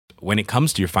when it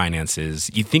comes to your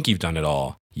finances, you think you've done it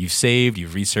all. You've saved,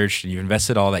 you've researched, and you've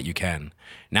invested all that you can.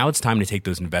 Now it's time to take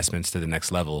those investments to the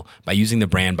next level by using the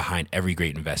brand behind every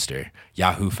great investor,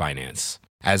 Yahoo Finance.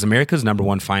 As America's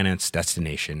 #1 finance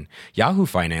destination, Yahoo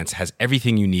Finance has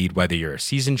everything you need, whether you're a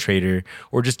seasoned trader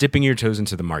or just dipping your toes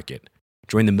into the market.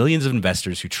 Join the millions of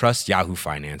investors who trust Yahoo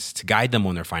Finance to guide them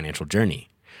on their financial journey.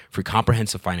 For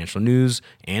comprehensive financial news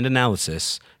and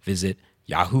analysis, visit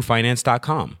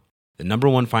yahoofinance.com, the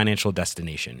 #1 financial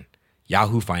destination,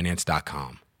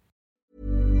 yahoofinance.com.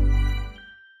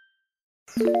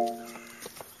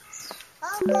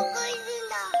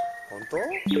 本当？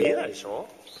見えないでしょ？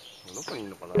どこにいる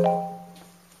のかな？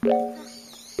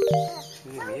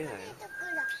見えないよ。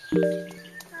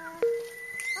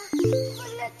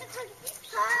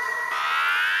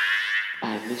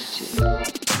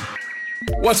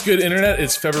What's good, Internet?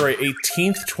 It's February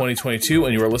 18th, 2022,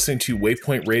 and you are listening to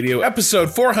Waypoint Radio,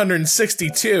 episode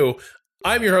 462.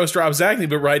 I'm your host, Rob Zachney,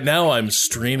 but right now I'm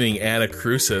streaming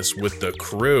Anacrusis with the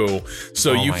crew,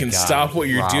 so you can stop what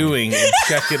you're doing and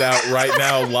check it out right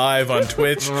now live on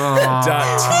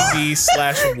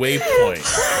twitch.tv/Waypoint.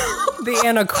 The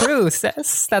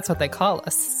Anacrusis, that's what they call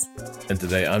us. And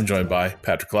today I'm joined by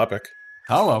Patrick Klepek.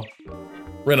 Hello.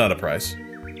 Renata Price.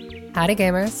 Howdy,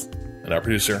 gamers. And our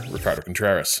producer, Ricardo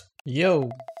Contreras.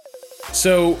 Yo.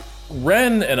 So,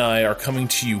 Ren and I are coming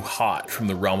to you hot from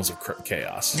the realms of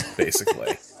chaos,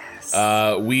 basically.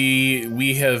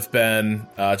 We have been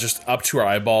just up to our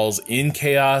eyeballs in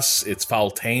chaos. It's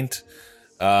foul taint.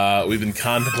 We've been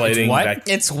contemplating...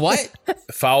 It's what?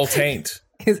 Foul taint.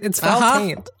 It's foul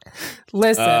taint.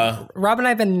 Listen, Rob and I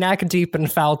have been neck deep in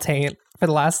foul taint for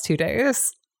the last 2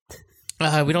 days.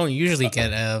 We don't usually get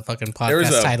a fucking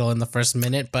podcast title in the first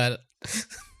minute, but...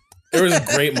 There was a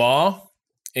great maw,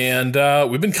 and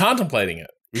we've been contemplating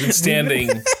it. We've been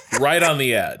standing right on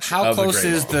the edge. How close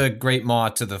is the Great Maw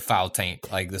to the foul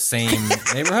taint? Like the same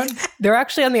neighborhood? They're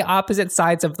actually on the opposite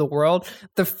sides of the world.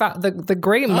 The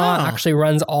Great Maw actually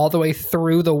runs all the way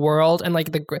through the world, and like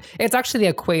it's actually the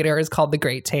equator is called the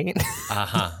Great Taint.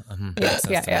 Yeah.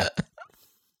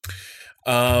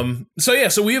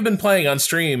 So we have been playing on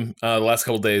stream the last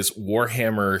couple of days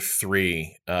Warhammer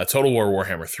 3, Total War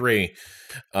Warhammer 3.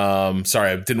 Sorry,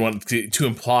 I didn't want to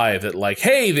imply that, like,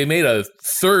 hey, they made a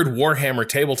third Warhammer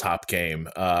tabletop game.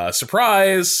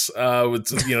 Surprise!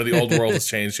 The old world has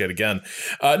changed yet again.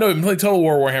 No, we've been playing Total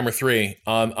War Warhammer 3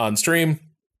 on stream.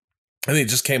 I think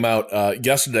it just came out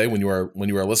yesterday when you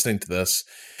were listening to this.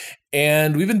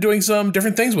 And we've been doing some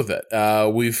different things with it.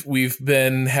 We've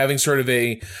been having sort of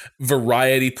a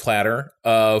variety platter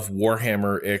of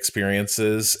Warhammer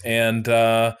experiences, and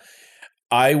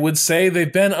I would say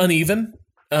they've been uneven.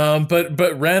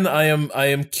 But Ren, I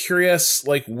am curious,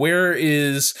 like,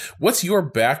 what's your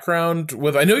background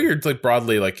with? I know you're like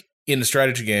broadly like into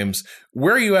strategy games.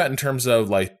 Where are you at in terms of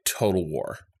like Total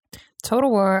War?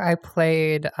 Total War, I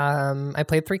played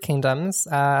Three Kingdoms.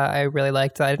 I really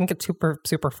liked it. I didn't get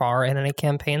super far in any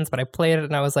campaigns, but I played it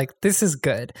and I was like, this is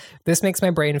good. This makes my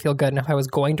brain feel good. And if I was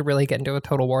going to really get into a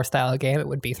Total War style game, it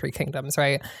would be Three Kingdoms,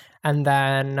 right? And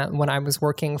then when I was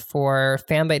working for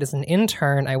Fanbyte as an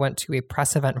intern, I went to a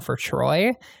press event for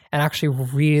Troy and actually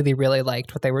really, really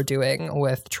liked what they were doing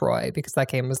with Troy, because that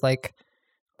game was like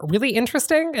really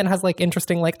interesting and has like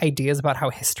interesting like ideas about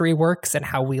how history works and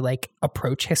how we like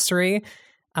approach history.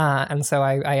 And so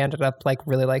I ended up like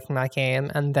really liking that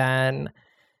game, and then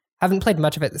haven't played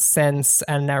much of it since,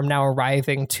 and I'm now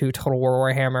arriving to Total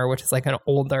War Warhammer, which is like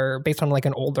based on like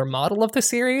an older model of the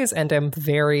series, and I'm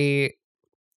very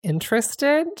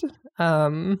interested.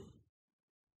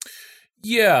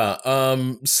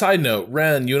 Side note,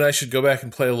 Ren, you and I should go back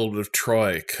and play a little bit of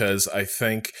Troy, because I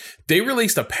think they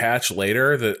released a patch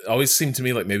later that always seemed to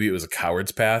me like maybe it was a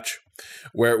Cowards patch,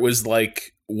 where it was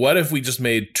like, what if we just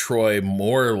made Troy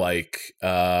more like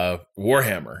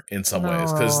Warhammer in some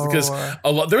ways? Because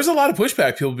there's a lot of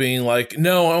pushback, people being like,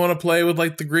 no, I want to play with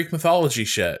like the Greek mythology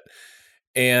shit.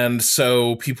 And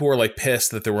so people were like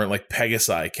pissed that there weren't like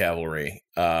Pegasi cavalry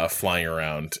flying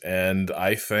around, and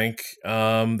I think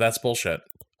that's bullshit.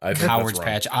 Cowards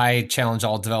patch. I challenge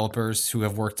all developers who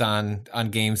have worked on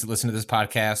games that listen to this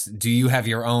podcast. Do you have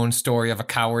your own story of a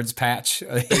Cowards patch?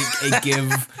 A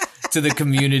give to the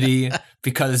community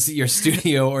because your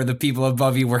studio or the people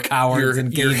above you were cowards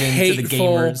and gave in to the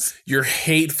gamers. Your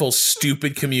hateful,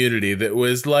 stupid community that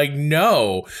was like,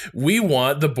 no, we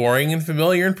want the boring and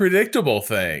familiar and predictable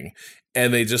thing.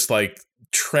 And they just like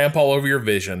tramp all over your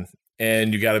vision.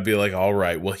 And you got to be like, all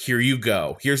right, well, here you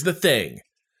go. Here's the thing.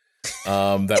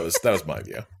 That was my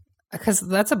view. Because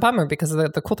that's a bummer, because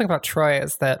the cool thing about Troy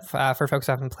is that for folks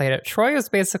who haven't played it, Troy is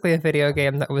basically a video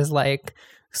game that was like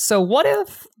So what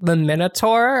if the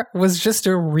Minotaur was just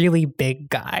a really big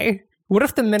guy? What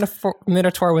if the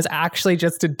Minotaur was actually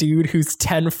just a dude who's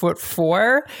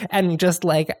 10'4" and just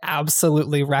like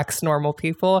absolutely wrecks normal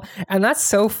people? And that's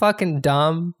so fucking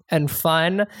dumb and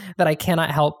fun that I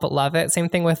cannot help but love it. Same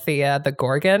thing with the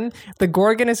Gorgon. The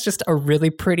Gorgon is just a really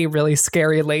pretty, really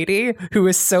scary lady who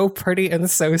is so pretty and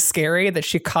so scary that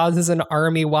she causes an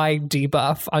army-wide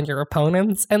debuff on your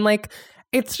opponents. And like,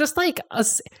 it's just like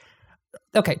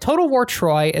okay, Total War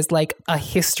Troy is like a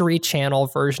History Channel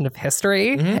version of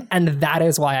history, and that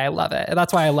is why I love it.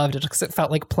 That's why I loved it, because it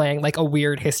felt like playing like a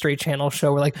weird History Channel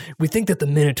show where like, we think that the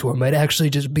Minotaur might actually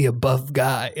just be a buff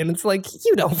guy. And it's like,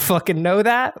 you don't fucking know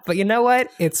that, but you know what?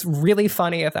 It's really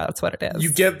funny if that's what it is.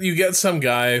 You get some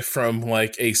guy from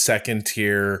like a second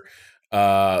tier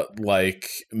like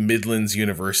Midlands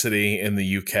University in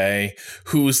the UK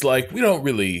who's like, we don't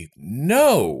really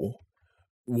know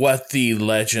what the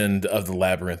legend of the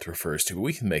labyrinth refers to, but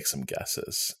we can make some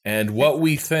guesses. And what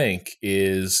we think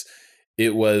is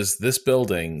it was this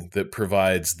building that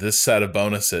provides this set of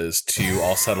bonuses to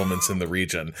all settlements in the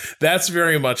region. That's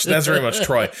very much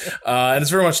Troy. And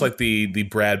it's very much like the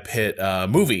Brad Pitt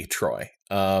movie Troy,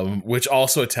 which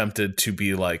also attempted to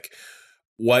be like,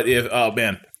 what if, oh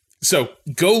man. So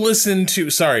go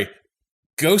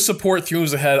support Three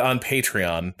Moves Ahead on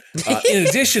Patreon. In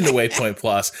addition to Waypoint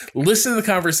Plus, listen to the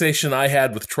conversation I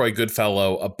had with Troy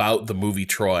Goodfellow about the movie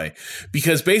Troy.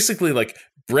 Because basically, like,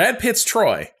 Brad Pitt's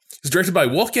Troy is directed by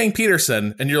Wolfgang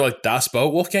Petersen, and you're like, Das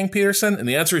Boot, Wolfgang Petersen? And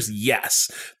the answer is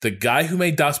yes. The guy who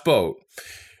made Das Boot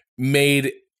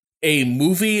made a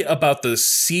movie about the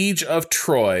siege of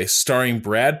Troy starring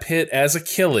Brad Pitt as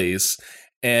Achilles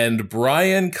and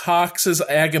Brian Cox's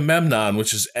Agamemnon,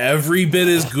 which is every bit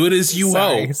as good as you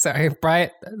hope. Sorry,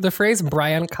 Brian. The phrase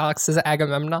Brian Cox's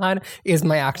Agamemnon is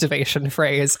my activation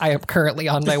phrase. I am currently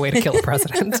on my way to kill a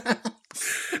president.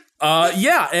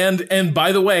 Yeah, and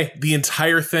by the way, the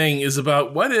entire thing is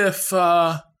about what if,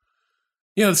 the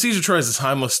Siege of Troy is a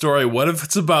timeless story. What if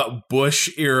it's about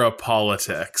Bush-era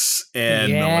politics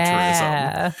and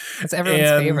militarism? It's everyone's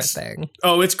favorite thing.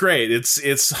 Oh, it's great. It's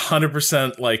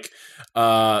 100% like,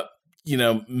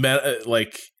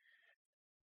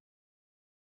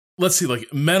 let's see,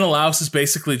 like Menelaus is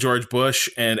basically George Bush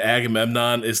and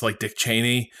Agamemnon is like Dick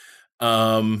Cheney.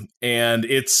 And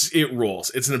it rules.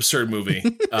 It's an absurd movie.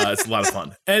 It's a lot of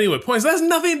fun. Anyway, points, that has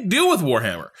nothing to do with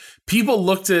Warhammer. People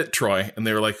looked at Troy and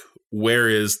they were like, where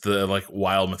is the like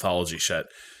wild mythology shit?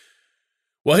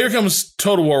 Well, here comes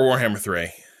Total War Warhammer 3.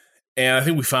 And I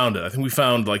think we found it. I think we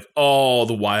found like all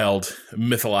the wild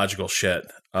mythological shit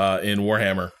in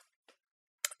Warhammer.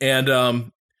 And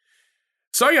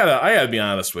so I gotta be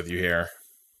honest with you here.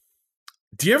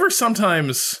 Do you ever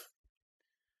sometimes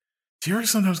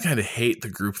kind of hate the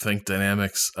groupthink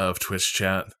dynamics of Twitch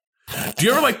chat? Do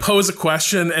you ever like pose a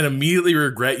question and immediately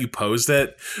regret you posed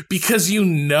it because you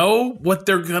know what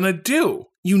they're gonna do?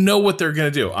 You know what they're gonna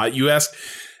do. You ask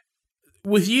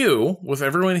with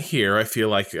everyone here. I feel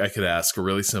like I could ask a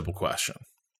really simple question.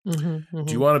 Do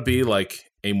you want to be like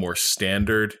a more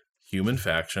standard human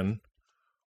faction,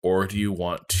 or do you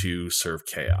want to serve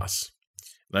chaos?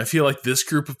 And I feel like this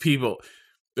group of people.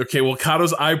 Okay, well,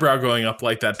 Kato's eyebrow going up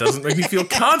like that doesn't make me feel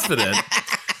confident,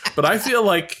 but I feel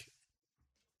like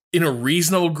in a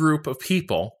reasonable group of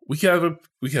people, we could have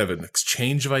an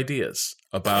exchange of ideas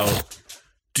about,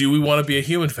 do we want to be a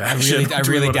human faction? I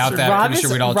really doubt that. I'm pretty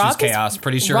sure we'd all choose chaos.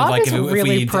 Pretty sure Rob like is if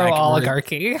really we pro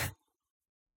oligarchy.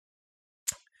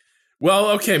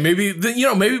 Well, okay, maybe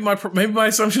my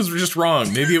assumptions were just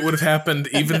wrong. Maybe it would have happened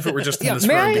even if it were just in this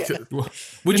room.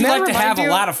 Would you like to have a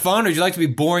lot of fun, or would you like to be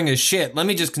boring as shit? Let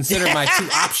me just consider my two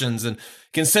options and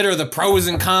consider the pros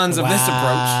and cons of this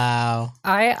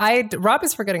approach. Rob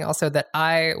is forgetting also that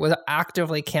I was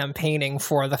actively campaigning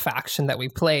for the faction that we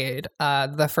played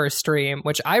the first stream,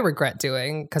 which I regret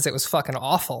doing because it was fucking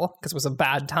awful, because it was a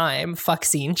bad time. Fuck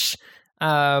Zinch.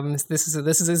 This is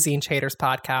a Zinch haters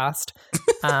podcast.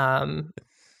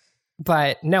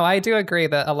 But no, I do agree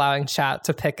that allowing chat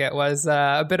to pick it was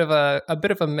a bit of a.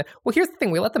 Well, here's the thing: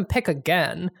 we let them pick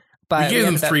again, but we gave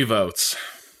them 3 votes.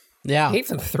 Yeah, we gave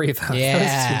them 3 votes. Yeah,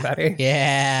 that was too many.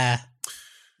 Yeah,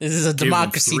 this is a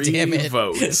democracy. Damn it!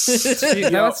 Votes.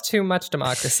 That was too much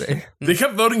democracy. They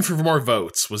kept voting for more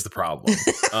votes. Was the problem?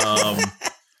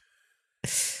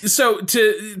 So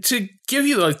to give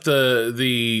you like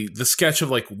the sketch of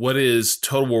like what is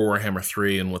Total War Warhammer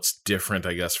 3 and what's different,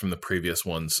 I guess, from the previous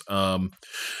ones.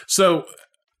 So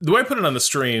the way I put it on the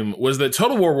stream was that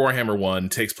Total War Warhammer 1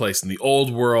 takes place in the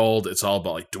old world. It's all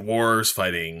about like dwarves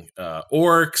fighting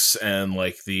orcs and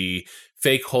like the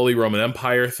fake Holy Roman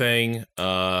Empire thing.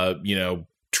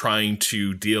 trying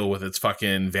to deal with its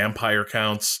fucking vampire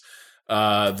counts.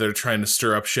 They're trying to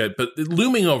stir up shit. But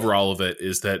looming over all of it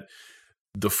is that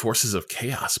the forces of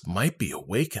chaos might be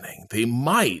awakening. They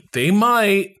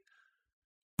might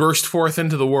burst forth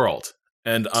into the world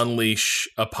and unleash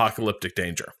apocalyptic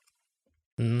danger.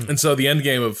 And so the end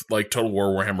game of like Total War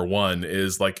Warhammer 1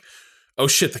 is like, oh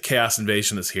shit, the chaos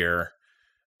invasion is here.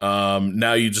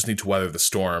 Now you just need to weather the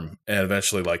storm and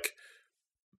eventually like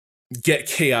get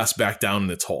chaos back down in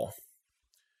its hole.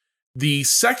 The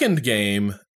second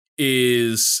game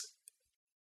is,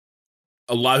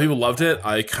 a lot of people loved it.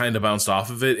 I kind of bounced off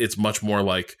of it. It's much more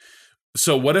like,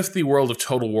 so what if the world of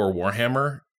Total War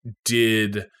Warhammer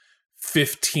did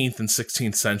 15th and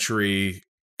 16th century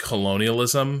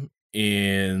colonialism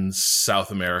in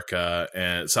South America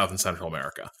and South and Central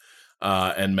America,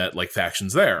 and met like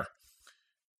factions there.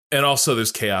 And also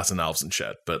there's chaos and elves and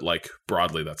shit, but like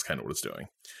broadly, that's kind of what it's doing.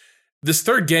 This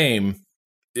third game,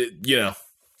 got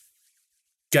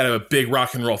to have a big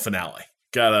rock and roll finale.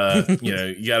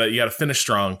 You gotta finish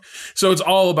strong. So it's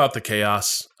all about the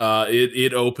chaos.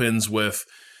 It opens with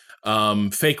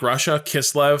fake Russia,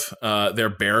 Kislev, their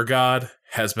bear god,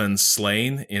 has been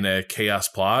slain in a chaos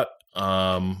plot,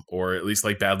 or at least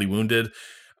like badly wounded.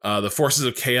 The forces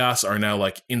of chaos are now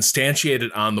like instantiated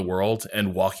on the world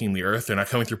and walking the earth. They're not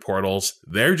coming through portals.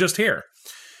 They're just here.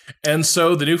 And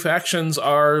so the new factions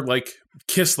are like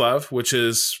Kislev, which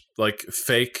is like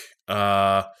fake,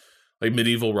 like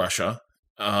medieval Russia.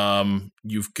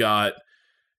 You've got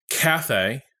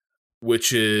Cathay,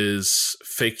 which is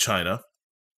fake China.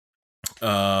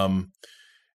 And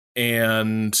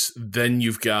then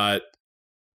you've got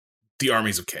the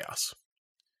armies of chaos.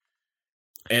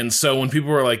 And so when people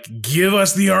were like, give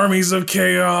us the armies of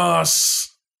chaos,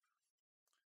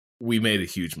 we made a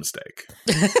huge mistake.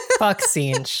 Fuck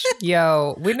Tzeentch.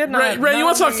 Yo, we did not. Ray, you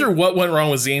want to talk through what went wrong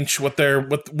with Tzeentch?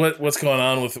 What's going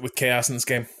on with chaos in this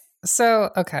game? So,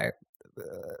 okay.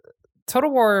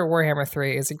 Total War Warhammer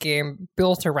 3 is a game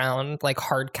built around like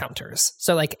hard counters.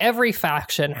 So like every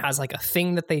faction has like a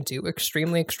thing that they do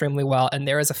extremely, extremely well. And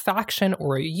there is a faction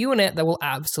or a unit that will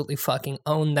absolutely fucking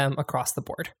own them across the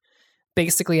board.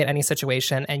 Basically in any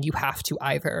situation. And you have to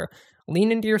either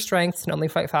lean into your strengths and only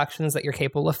fight factions that you're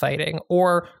capable of fighting,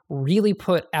 or really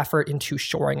put effort into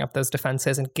shoring up those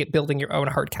defenses and building your own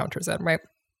hard counters in, right?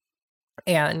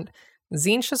 And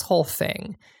Tzeentch's whole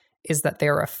thing is that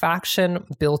they're a faction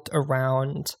built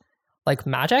around like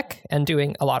magic and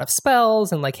doing a lot of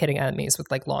spells and like hitting enemies with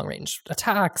like long range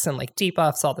attacks and like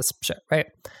debuffs, all this shit, right?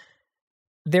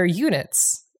 Their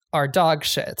units are dog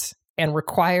shit and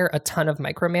require a ton of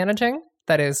micromanaging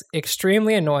that is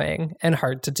extremely annoying and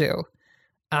hard to do.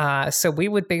 So we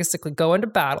would basically go into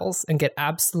battles and get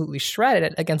absolutely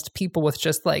shredded against people with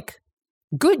just like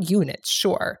good units,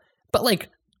 sure, but like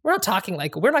we're not talking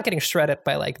like, we're not getting shredded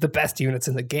by like the best units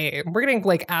in the game. We're getting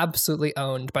like absolutely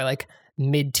owned by like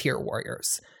mid-tier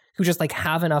warriors who just like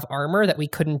have enough armor that we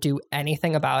couldn't do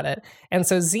anything about it. And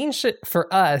so Tzeentch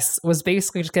for us was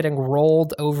basically just getting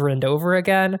rolled over and over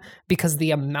again because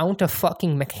the amount of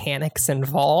fucking mechanics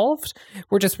involved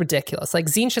were just ridiculous. Like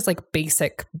Tzeentch's like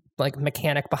basic like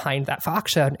mechanic behind that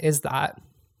faction is that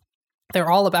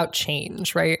they're all about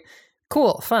change, right?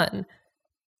 Cool, fun.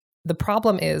 The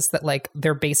problem is that like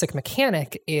their basic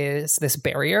mechanic is this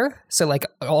barrier. So like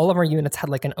all of our units had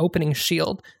like an opening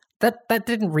shield. That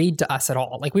didn't read to us at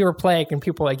all. Like we were playing and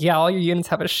people were like, yeah, all your units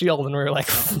have a shield. And we were like,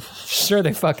 sure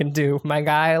they fucking do. My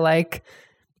guy like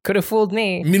could have fooled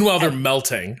me. Meanwhile, they're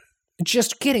melting.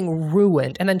 Just getting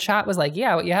ruined. And then chat was like,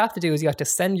 yeah, what you have to do is you have to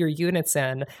send your units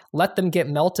in, let them get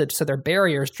melted so their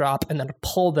barriers drop, and then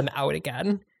pull them out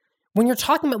again. When you're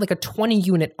talking about like a 20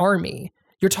 unit army,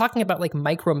 you're talking about like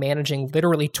micromanaging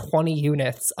literally 20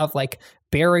 units of like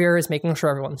barriers, making sure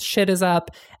everyone's shit is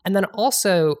up. And then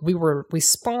also we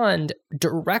spawned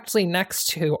directly next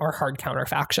to our hard counter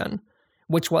faction,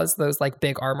 which was those like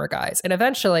big armor guys. And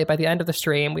eventually by the end of the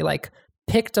stream, we like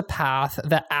picked a path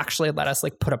that actually let us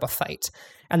like put up a fight.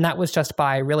 And that was just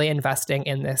by really investing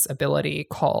in this ability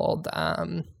called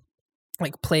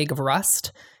like Plague of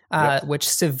Rust, which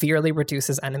severely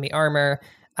reduces enemy armor.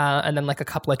 And then like a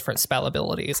couple of different spell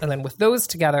abilities. And then with those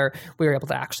together, we were able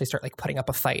to actually start like putting up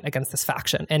a fight against this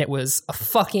faction. And it was a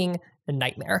fucking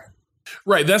nightmare.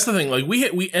 Right. That's the thing. Like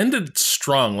we ended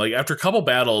strong. Like after a couple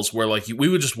battles where like we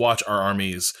would just watch our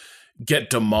armies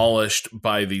get demolished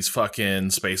by these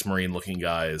fucking Space Marine looking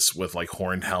guys with like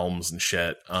horned helms and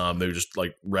shit. They would just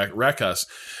like wreck us.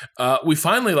 We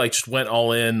finally like just went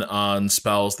all in on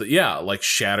spells that, like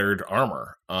shattered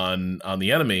armor on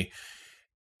the enemy.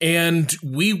 And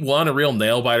we won a real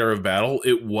nail biter of battle.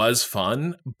 It was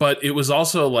fun, but it was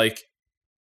also like,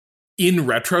 in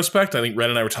retrospect, I think Ren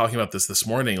and I were talking about this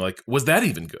morning, like, was that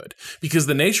even good? Because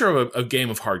the nature of a game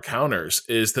of hard counters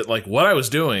is that, like, what I was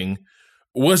doing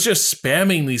was just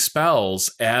spamming these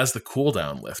spells as the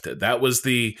cooldown lifted. That was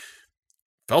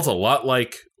felt a lot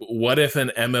like, what if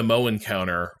an MMO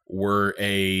encounter were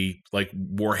a, like,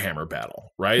 Warhammer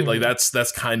battle, right? Mm-hmm. Like,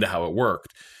 that's kind of how it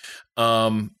worked.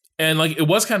 And, like, it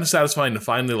was kind of satisfying to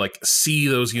finally, like, see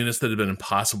those units that had been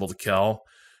impossible to kill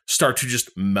start to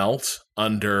just melt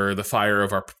under the fire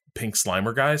of our pink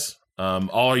Slimer guys.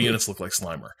 All our units look like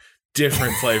Slimer.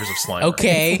 Different flavors of Slimer.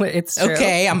 Okay. It's true.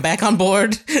 Okay, I'm back on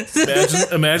board.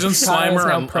 Imagine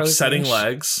Slimer on upsetting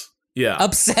legs. Yeah.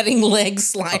 Upsetting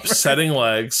legs Slimer. Upsetting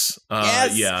legs.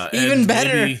 Yes, yeah. Even and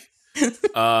better. Maybe,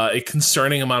 a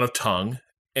concerning amount of tongue.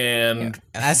 And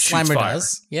as Slimer fire.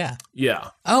 does. Yeah. Yeah.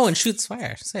 Oh, and shoots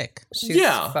fire. Sick.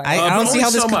 Yeah. I don't see how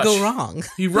this could go wrong.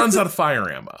 He runs out of fire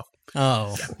ammo.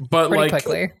 Oh. But pretty like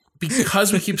quickly.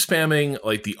 Because we keep spamming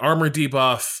like the armor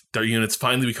debuff, their units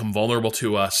finally become vulnerable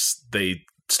to us. They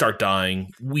start dying.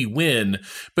 We win.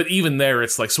 But even there,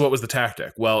 it's like, so what was the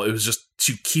tactic? Well, it was just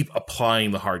to keep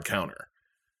applying the hard counter.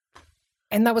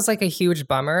 And that was like a huge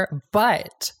bummer.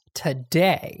 But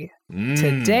today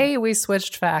we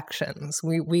switched factions.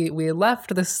 We left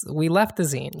the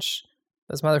Tzeentch,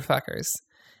 those motherfuckers.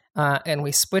 And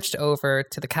we switched over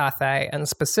to the cafe, and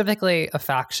specifically a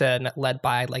faction led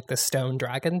by like the Stone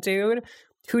Dragon dude,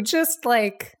 who just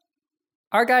like,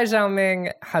 our guy Zhao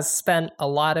Ming has spent a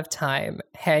lot of time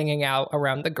hanging out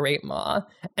around the Great Maw,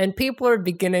 and people are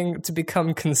beginning to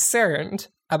become concerned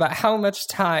about how much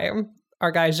time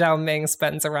our guy Zhao Ming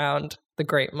spends around the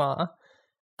Great Maw.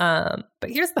 But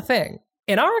here's the thing.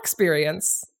 In our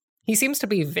experience, he seems to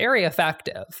be very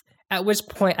effective. At which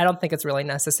point, I don't think it's really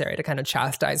necessary to kind of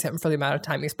chastise him for the amount of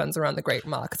time he spends around the Great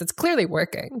Maw, because it's clearly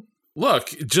working. Look,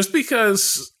 just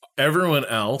because everyone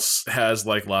else has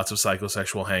like lots of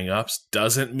psychosexual hangups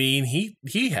doesn't mean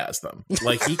he has them.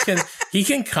 Like he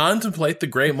can contemplate the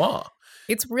Great Maw.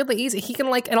 It's really easy. He can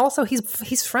like, and also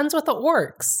he's friends with the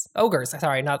ogres.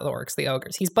 Sorry, not the orcs, the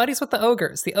ogres. He's buddies with the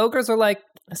ogres. The ogres are like,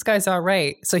 this guy's all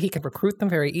right, so he can recruit them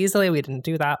very easily. We didn't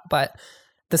do that, but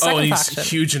the second faction,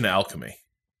 he's huge in alchemy.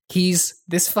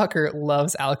 This fucker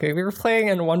loves alchemy. We were playing,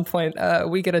 and at one point,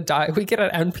 we get an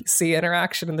NPC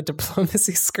interaction in the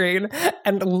diplomacy screen,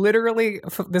 and literally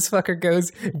this fucker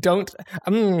goes,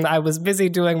 I was busy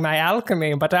doing my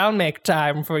alchemy, but I'll make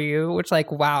time for you. Which, like,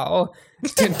 wow,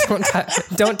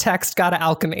 don't text, gotta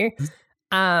alchemy.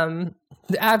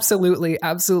 Absolutely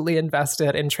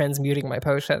invested in transmuting my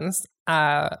potions.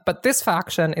 But this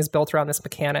faction is built around this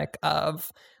mechanic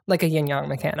of like a yin yang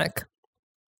mechanic.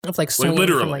 Of like swinging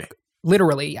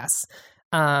literally, yes.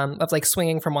 Of like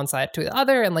swinging from one side to the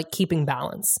other and like keeping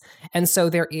balance. And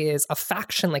so there is a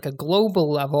faction, like a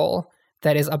global level,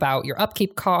 that is about your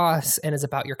upkeep costs and is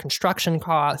about your construction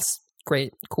costs.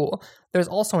 Great, cool. There's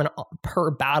also an per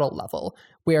battle level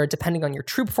where, depending on your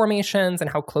troop formations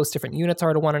and how close different units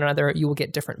are to one another, you will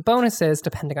get different bonuses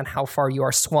depending on how far you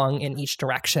are swung in each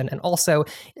direction. And also,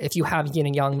 if you have yin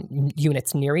and yang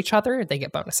units near each other, they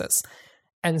get bonuses.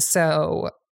 And so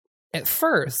at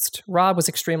first, Rob was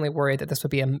extremely worried that this would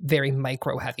be a very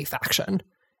micro-heavy faction.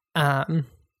 I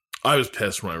was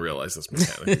pissed when I realized this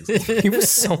mechanic. He was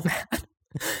so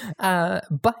mad.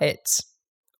 But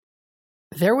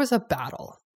there was a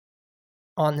battle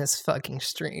on this fucking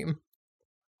stream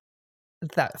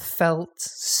that felt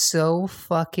so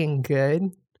fucking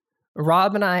good.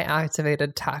 Rob and I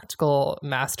activated Tactical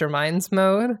Masterminds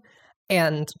mode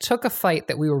and took a fight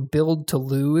that we were billed to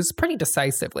lose pretty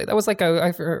decisively. That was like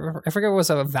I forget if it was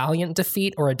a valiant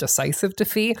defeat or a decisive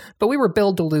defeat, but we were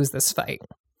billed to lose this fight.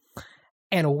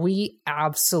 And we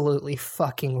absolutely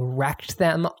fucking wrecked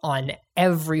them on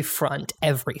every front,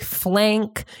 every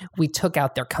flank. We took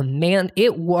out their command.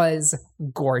 It was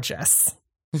gorgeous.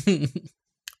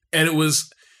 And it was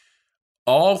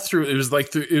all through, it was like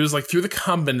through the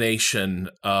combination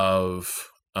of,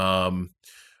 rather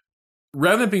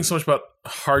than being so much about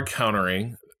hard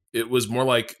countering, it was more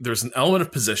like there's an element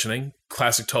of positioning,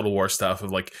 classic Total War stuff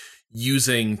of like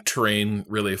using terrain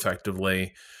really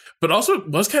effectively. But also it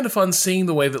was kind of fun seeing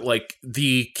the way that like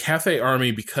the Cafe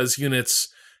army, because units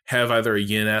have either a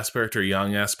yin aspect or a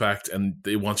yang aspect, and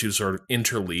they want you to sort of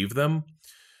interleave them.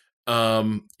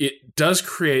 It does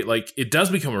create it does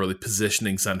become a really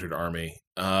positioning centered army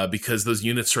because those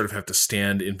units sort of have to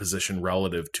stand in position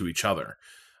relative to each other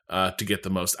to get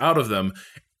the most out of them.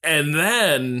 And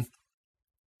then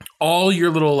all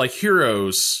your little like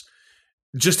heroes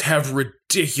just have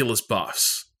ridiculous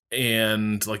buffs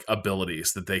and like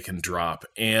abilities that they can drop.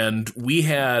 And we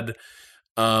had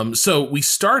so we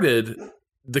started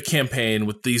the campaign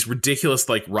with these ridiculous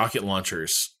like rocket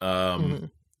launchers.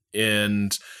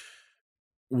 And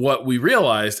what we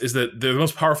realized is that they're the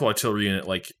most powerful artillery unit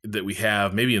like that we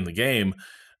have maybe in the game.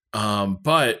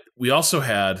 But we also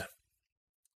had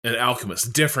an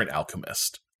alchemist, different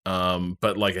alchemist,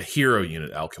 but like a hero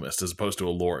unit alchemist as opposed to a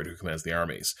lord who commands the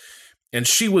armies. And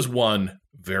she was, one,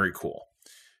 very cool.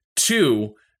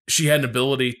 Two, she had an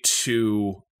ability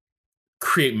to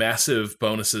create massive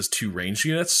bonuses to ranged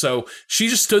units. So she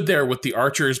just stood there with the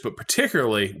archers, but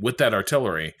particularly with that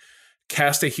artillery,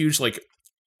 cast a huge like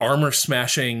armor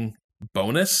smashing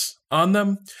bonus on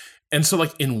them. And so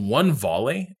like in one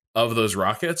volley of those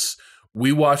rockets,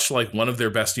 we watched like one of their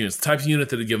best units, the type of unit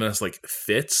that had given us like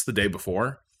fits the day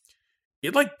before.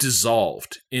 It like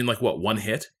dissolved in like what, one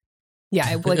hit?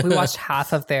 Yeah, like we watched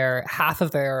half of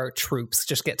their troops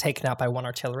just get taken out by one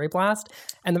artillery blast.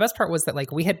 And the best part was that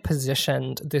like we had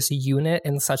positioned this unit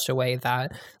in such a way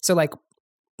that, so like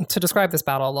to describe this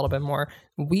battle a little bit more,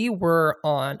 we were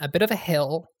on a bit of a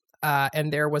hill,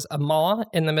 and there was a maw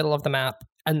in the middle of the map.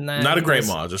 And then not a great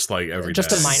maw, just like every just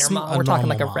day. a minor maw. We're talking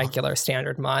like a regular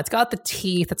standard maw. It's got the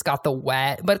teeth, it's got the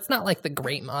wet, but it's not like the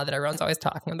great maw that everyone's always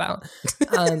talking about.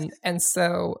 And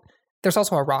so there's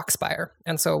also a rock spire.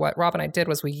 And so what Rob and I did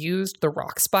was we used the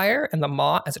rock spire and the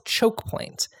maw as a choke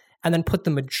point, and then put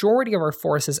the majority of our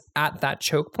forces at that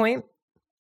choke point,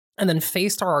 and then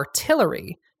faced our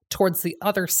artillery towards the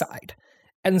other side.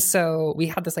 And so we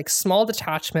had this like small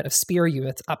detachment of spear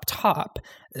units up top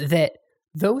that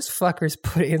those fuckers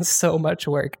put in so much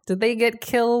work. Did they get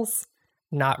kills?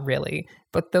 Not really.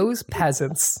 But those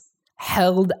peasants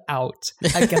held out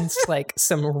against like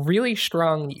some really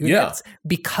strong units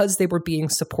because they were being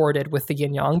supported with the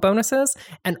yin yang bonuses,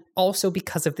 and also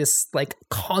because of this like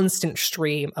constant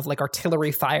stream of like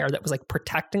artillery fire that was like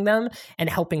protecting them and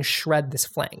helping shred this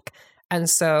flank. And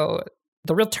so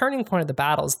the real turning point of the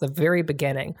battle is the very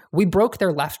beginning. We broke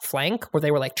their left flank where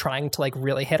they were like trying to like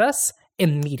really hit us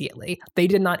immediately. They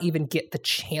did not even get the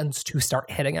chance to start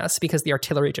hitting us because the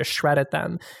artillery just shredded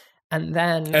them. And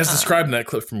then, as described in that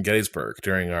clip from Gettysburg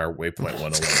during our Waypoint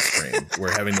 101 stream,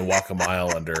 we're having to walk a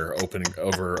mile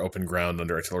over open ground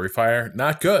under artillery fire.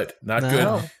 Not good. Not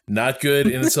good. Not good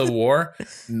in the Civil War.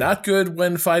 Not good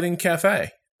when fighting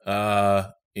Cathay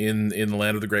in the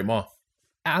land of the Great Maw.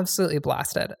 Absolutely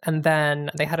blasted. And then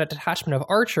they had a detachment of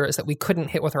archers that we couldn't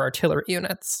hit with our artillery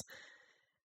units.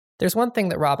 There's one thing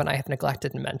that Rob and I have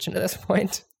neglected to mention at this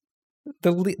point.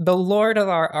 The lord of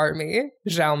our army,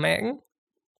 Zhao Ming,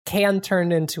 can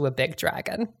turn into a big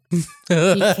dragon. He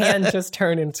can just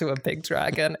turn into a big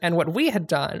dragon. And what we had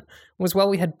done was, well,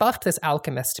 we had buffed this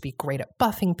alchemist to be great at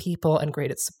buffing people and great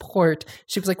at support.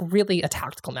 She was like really a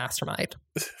tactical mastermind.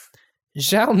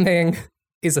 Zhao Ming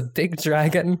is a big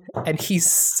dragon, and he's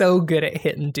so good at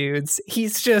hitting dudes.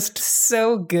 He's just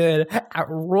so good at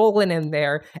rolling in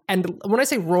there. And when I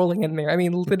say rolling in there, I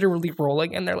mean literally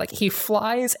rolling in there. Like he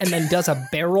flies and then does a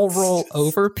barrel roll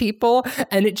over people,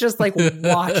 and it's just like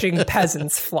watching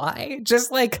peasants fly.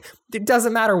 Just like it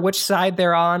doesn't matter which side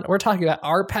they're on. We're talking about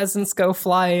our peasants go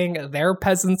flying, their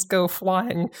peasants go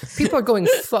flying. People are going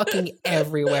fucking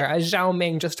everywhere as Zhao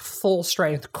Ming just full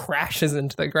strength crashes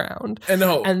into the ground. And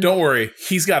don't worry.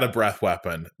 He's got a breath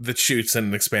weapon that shoots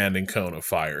an expanding cone of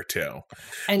fire too.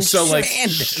 And so like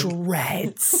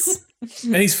shreds.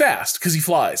 And he's fast because he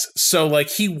flies. So like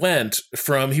he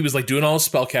was like doing all his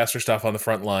spellcaster stuff on the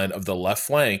front line of the left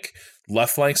flank.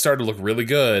 Left flank started to look really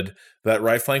good. That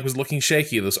right flank was looking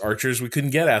shaky. Those archers, we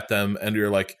couldn't get at them. And we were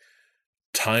like,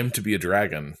 time to be a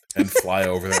dragon and fly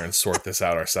over there and sort this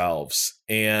out ourselves.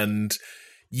 And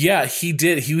yeah, he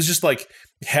did. He was just like,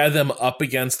 had them up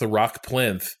against the rock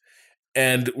plinth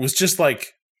and was just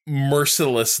like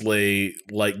mercilessly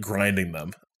like grinding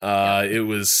them. It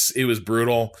was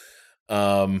brutal.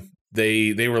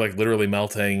 They were like literally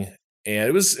melting, and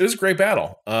it was a great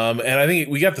battle. And I think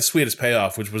we got the sweetest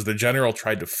payoff, which was the general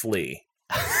tried to flee.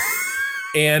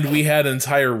 And we had an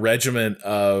entire regiment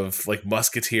of like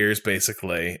musketeers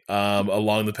basically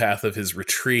along the path of his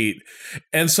retreat.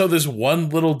 And so this one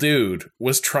little dude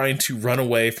was trying to run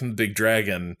away from the big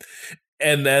dragon.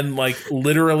 And then like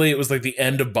literally it was like the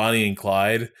end of Bonnie and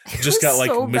Clyde. Just got like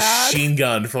so machine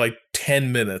gunned for like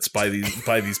 10 minutes by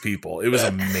these people. It was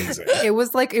amazing. It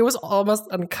was almost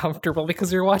uncomfortable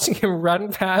because we were watching him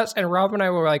run past, and Rob and I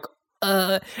were like,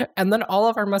 and then all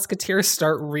of our musketeers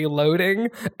start reloading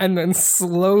and then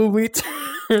slowly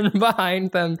turn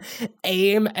behind them,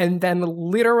 aim, and then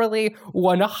literally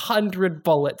 100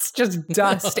 bullets, just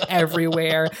dust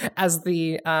everywhere as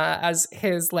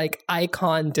his like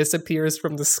icon disappears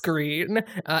from the screen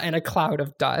in a cloud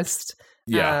of dust.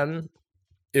 Yeah.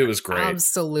 It was great.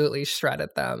 Absolutely shredded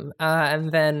them.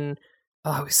 And then,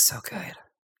 it was so good.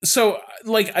 So,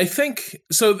 like, I think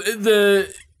so.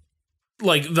 The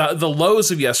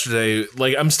lows of yesterday,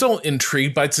 like, I'm still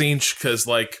intrigued by Tzeentch because,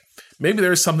 like, maybe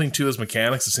there's something to those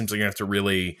mechanics. It seems like you have to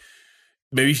really,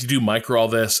 maybe you should do micro all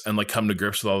this and like come to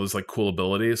grips with all those like cool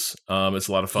abilities. It's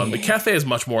a lot of fun. Yeah. But Cafe is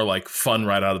much more like fun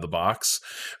right out of the box.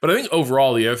 But I think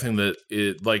overall, the other thing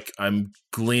that I'm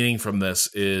gleaning from this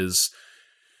is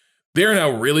they're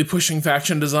now really pushing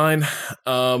faction design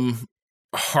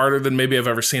harder than maybe I've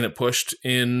ever seen it pushed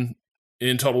in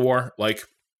Total War. Like,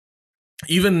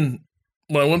 even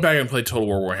when I went back and played Total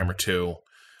War Warhammer 2,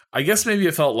 I guess maybe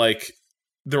it felt like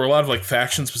there were a lot of like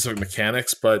faction specific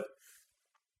mechanics, but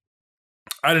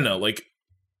I don't know, like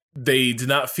they did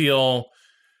not feel,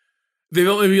 they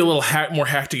felt maybe a little more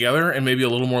hacked together and maybe a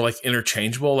little more like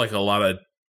interchangeable, like a lot of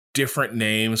different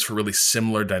names for really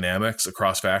similar dynamics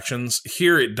across factions.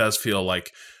 Here it does feel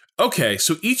like, okay,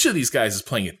 so each of these guys is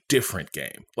playing a different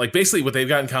game. Like basically what they've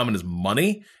got in common is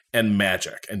money and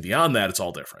magic, and beyond that it's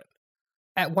all different.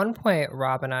 At one point,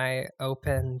 Rob and I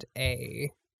opened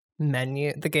a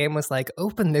menu. The game was like,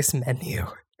 open this menu.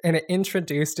 And it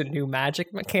introduced a new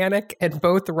magic mechanic. And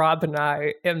both Rob and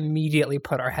I immediately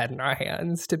put our head in our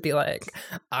hands to be like,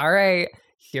 all right,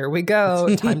 here we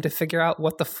go. Time to figure out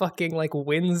what the fucking like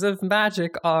winds of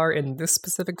magic are in this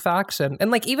specific faction. And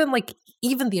like even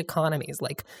the economies,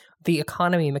 like the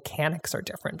economy mechanics are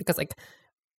different because like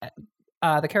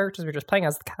the characters we're just playing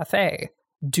as the Cafe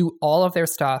do all of their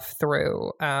stuff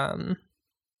through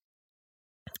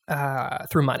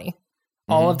money.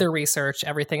 All of their research,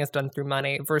 everything is done through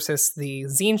money, versus the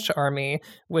Tzeentch army,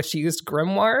 which used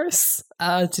grimoires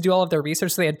to do all of their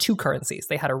research. So they had two currencies.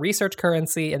 They had a research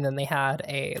currency, and then they had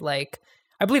a, like,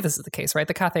 I believe this is the case, right?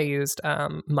 The Cathay used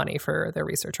money for their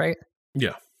research, right?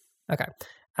 Yeah. Okay.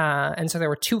 And so there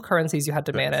were two currencies you had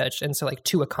to manage, and so like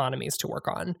two economies to work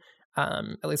on,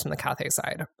 at least from the Cathay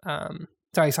side.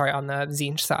 Sorry, on the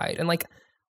Tzeentch side. And like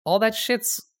all that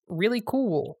shit's really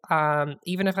cool.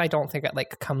 Even if I don't think it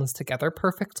like comes together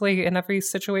perfectly in every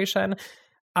situation,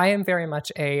 I am very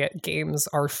much a games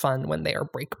are fun when they are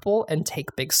breakable and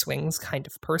take big swings kind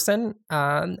of person.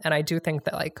 And I do think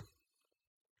that like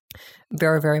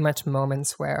there are very much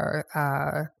moments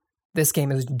where this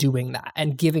game is doing that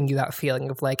and giving you that feeling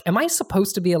of like, am I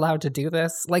supposed to be allowed to do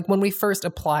this? Like when we first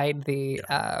applied the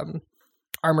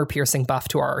armor piercing buff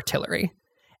to our artillery,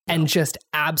 and just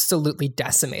absolutely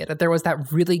decimated. There was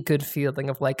that really good feeling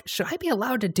of like, should I be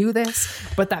allowed to do this?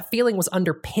 But that feeling was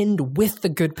underpinned with the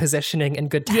good positioning and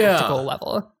good tactical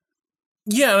level.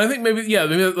 Yeah, and I think maybe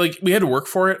like we had to work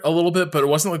for it a little bit, but it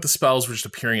wasn't like the spells were just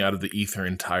appearing out of the ether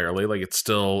entirely. Like it's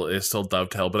still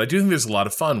dovetail. But I do think there's a lot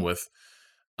of fun with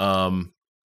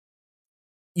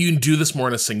you can do this more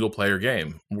in a single player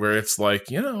game where it's like,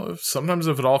 sometimes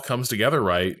if it all comes together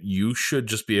right, you should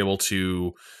just be able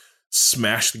to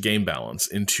smash the game balance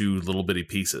into little bitty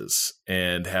pieces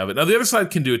and have it. Now the other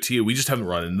side can do it to you. We just haven't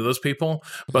run into those people,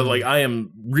 but like I am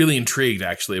really intrigued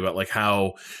actually about like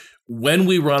how when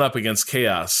we run up against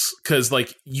chaos, because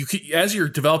like as you're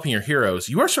developing your heroes,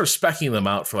 you are sort of speccing them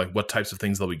out for like what types of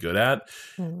things they'll be good at.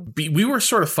 We were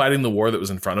sort of fighting the war that was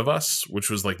in front of us, which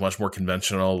was like much more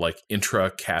conventional, like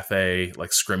intra Cathay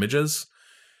like scrimmages.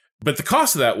 But the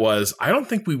cost of that was, I don't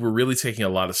think we were really taking a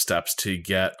lot of steps to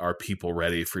get our people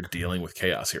ready for dealing with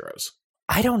Chaos Heroes.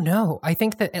 I don't know. I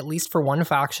think that at least for one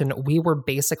faction, we were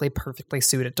basically perfectly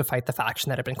suited to fight the faction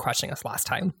that had been crushing us last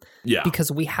time. Yeah.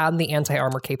 Because we had the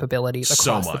anti-armor capabilities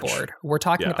across the board. We're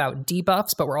talking about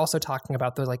debuffs, but we're also talking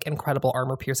about those like incredible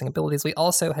armor-piercing abilities. We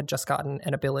also had just gotten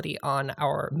an ability on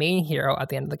our main hero at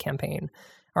the end of the campaign,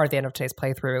 or at the end of today's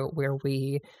playthrough, where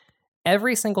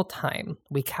every single time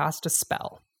we cast a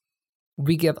spell,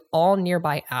 we give all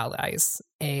nearby allies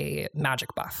a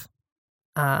magic buff.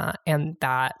 Not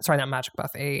magic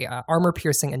buff, a armor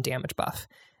piercing and damage buff.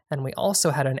 And we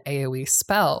also had an AoE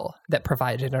spell that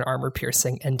provided an armor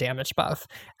piercing and damage buff.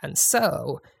 And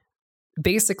so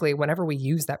basically, whenever we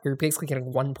use that, we were basically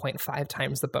getting 1.5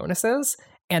 times the bonuses.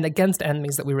 And against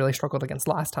enemies that we really struggled against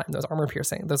last time, those armor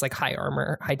piercing, those like high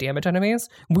armor, high damage enemies,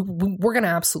 we're going to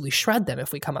absolutely shred them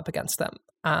if we come up against them,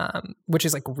 which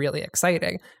is like really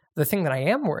exciting. The thing that I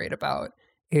am worried about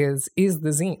is the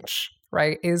Tzeentch,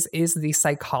 right? Is the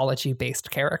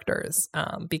psychology-based characters.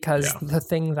 Because the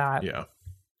thing that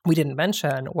we didn't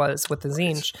mention was with the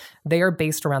Tzeentch, they are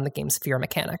based around the game's fear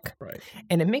mechanic. Right.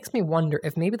 And it makes me wonder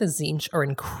if maybe the Tzeentch are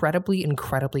incredibly,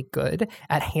 incredibly good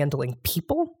at handling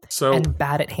people and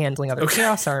bad at handling other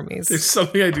chaos armies. There's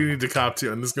something I do need to cop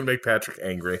to, and this is going to make Patrick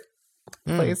angry.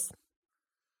 Please.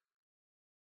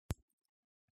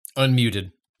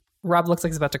 Unmuted. Rob looks like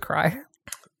he's about to cry.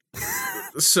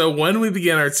 So when we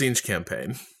began our Siege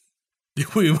campaign,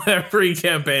 every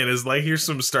campaign is like, here's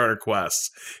some starter quests.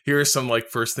 Here are some like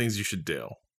first things you should do.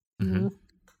 Mm-hmm.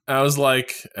 I was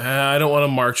like, I don't want to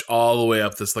march all the way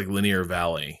up this like linear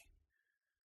valley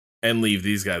and leave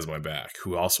these guys on my back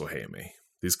who also hate me.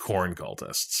 These Khorne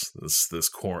cultists. This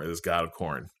god of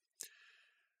Khorne.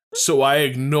 So I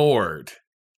ignored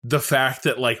the fact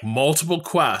that like multiple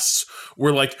quests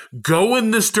were like, go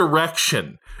in this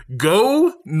direction,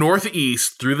 go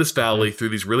northeast through this valley, through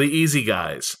these really easy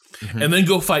guys, and then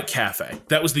go fight Cathay.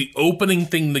 That was the opening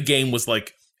thing the game was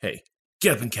like, hey,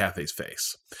 get up in Cathay's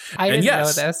face. I didn't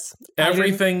know this.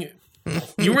 Everything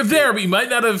you were there, but you might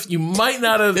not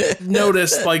have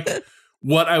noticed like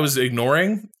what I was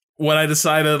ignoring when I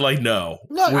decided like, no.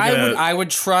 Look, I would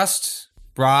trust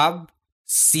Rob,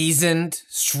 seasoned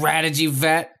strategy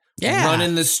vet,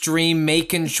 running the stream,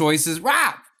 making choices.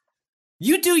 Rob,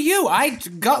 you do you.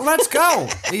 Let's go.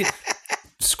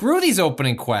 Screw these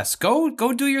opening quests.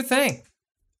 Go do your thing.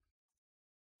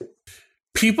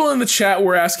 People in the chat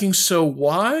were asking, so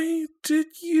why did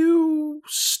you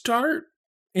start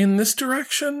in this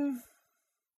direction?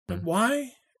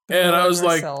 Why? And I was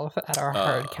like, at our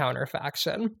hard counter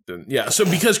faction. Yeah, so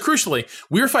because crucially,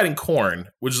 we were fighting Khorne,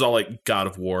 which is all like God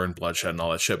of War and bloodshed and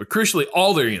all that shit. But crucially,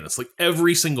 all their units, like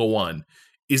every single one,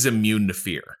 is immune to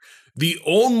fear. The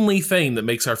only thing that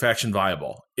makes our faction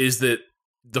viable is that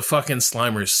the fucking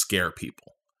Slimers scare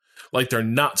people. Like they're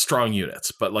not strong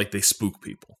units, but like they spook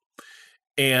people.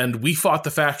 And we fought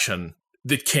the faction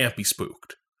that can't be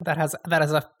spooked. That has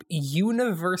a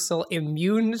universal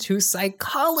immune to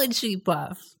psychology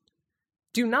buff.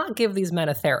 Do not give these men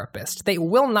a therapist. They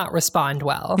will not respond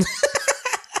well.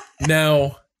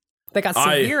 Now, they got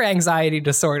severe anxiety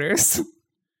disorders.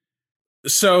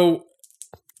 So,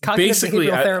 cognitive basically,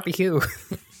 behavioral therapy, Hugh.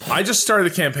 I just started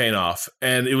the campaign off,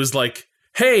 and it was like,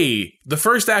 hey, the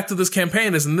first act of this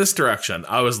campaign is in this direction.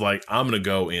 I was like, I'm going to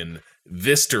go in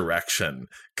this direction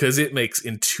because it makes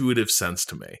intuitive sense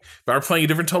to me. If I were playing a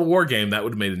different Total War game, that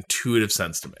would have made intuitive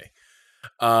sense to me.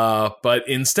 But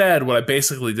instead, what I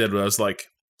basically did was I was like,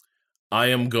 I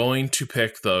am going to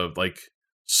pick the like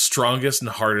strongest and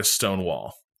hardest stone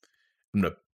wall. I'm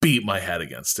going to beat my head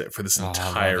against it for this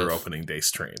entire opening day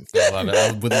stream. I love it.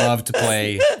 I would love to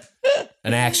play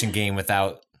an action game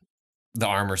without the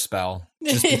armor spell,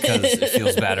 just because it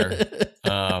feels better.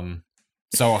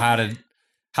 So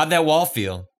how'd that wall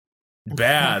feel?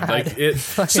 Bad. Like it.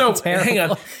 So terrible. hang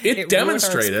on. It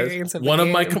demonstrated one of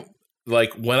my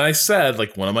like when I said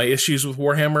like one of my issues with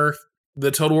Warhammer, the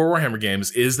Total War Warhammer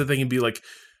games, is that they can be like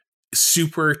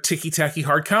super ticky-tacky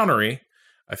hard countery.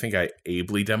 I think I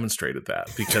ably demonstrated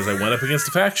that because I went up against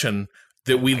a faction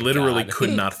that we literally could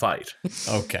not fight.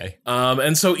 Okay.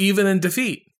 And so even in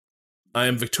defeat, I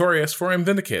am victorious, for I am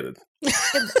vindicated. And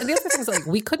the other thing is like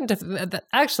we couldn't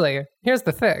actually. Here's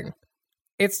the thing: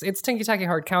 it's tinky-tacky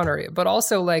hard countery, but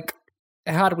also like,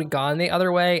 had we gone the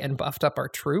other way and buffed up our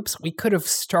troops, we could have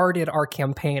started our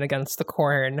campaign against the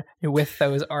Khorne with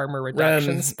those armor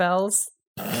reduction spells.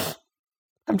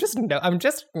 I'm just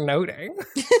noting.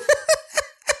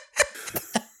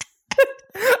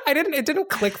 It didn't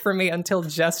click for me until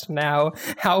just now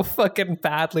how fucking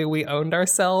badly we owned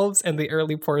ourselves in the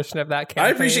early portion of that campaign. I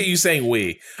appreciate you saying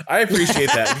we. I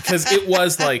appreciate that because it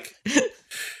was like,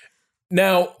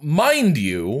 now, mind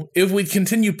you, if we'd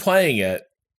continued playing it,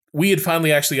 we had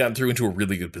finally actually gotten through into a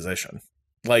really good position.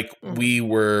 Like we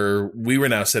were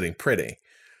now sitting pretty.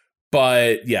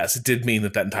 But yes, it did mean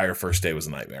that entire first day was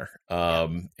a nightmare.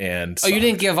 And you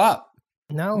didn't give up?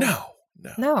 No.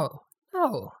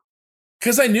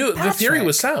 Because I knew the theory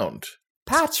was sound.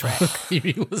 Patrick.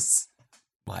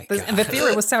 My God. The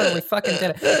theory was sound and we fucking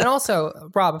did it. And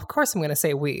also, Rob, of course I'm going to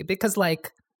say we, because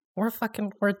like, we're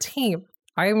a team.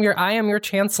 I am your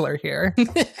chancellor here.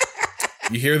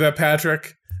 You hear that,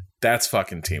 Patrick? That's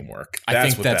fucking teamwork. I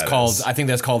think that's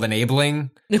called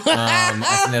enabling.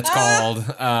 I think that's called.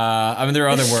 There are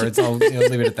other words. I'll leave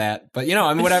it at that. But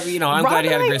whatever. I'm glad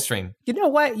you had a great stream. You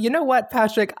know what,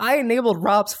 Patrick? I enabled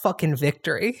Rob's fucking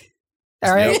victory.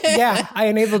 All right. Yep. Yeah, I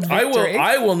enabled victory.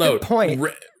 I will note. Good point.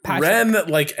 Ren,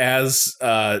 like as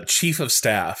chief of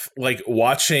staff, like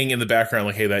watching in the background,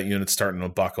 like, hey, that unit's starting to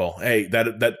buckle. Hey,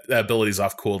 that ability's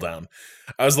off cooldown.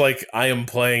 I was like, I am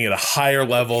playing at a higher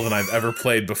level than I've ever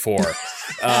played before,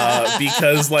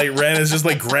 because like Ren is just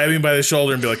like grabbing by the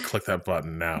shoulder and be like, click that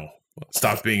button now.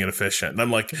 Stop being inefficient. And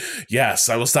I'm like, yes,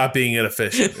 I will stop being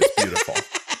inefficient. It's beautiful.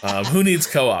 Who needs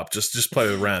co-op? Just play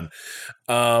with Ren.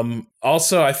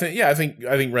 Also, I think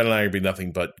Ren and I would be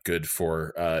nothing but good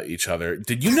for each other.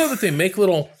 Did you know that they make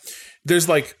there's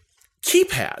like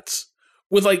keypads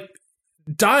with like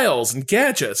dials and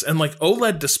gadgets and like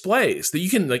OLED displays that you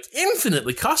can like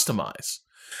infinitely customize.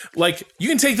 Like you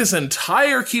can take this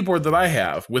entire keyboard that I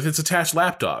have with its attached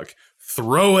lapdog,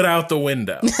 throw it out the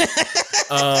window,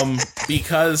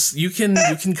 because you can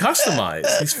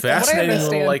customize these fascinating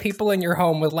little like people in your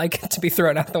home would like it to be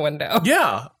thrown out the window.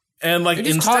 Yeah. And like,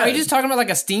 are you just talking about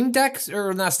like a Steam Deck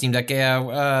or not Steam Deck,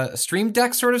 a Stream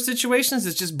Deck sort of situations?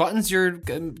 It's just buttons you're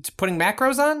putting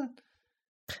macros on.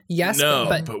 Yes, no,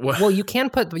 but well, you can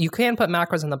put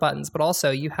macros on the buttons, but also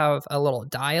you have a little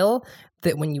dial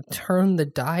that when you turn the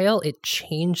dial, it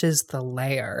changes the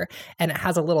layer, and it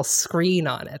has a little screen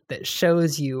on it that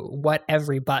shows you what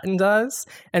every button does,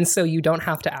 and so you don't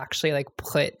have to actually like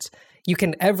put. You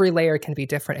can, every layer can be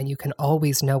different and you can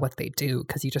always know what they do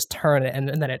because you just turn it and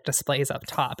then it displays up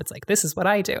top. It's like, this is what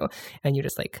I do. And you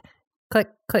just like click,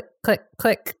 click, click,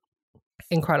 click.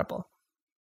 Incredible.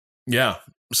 Yeah.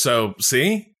 So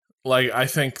see, like, I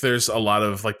think there's a lot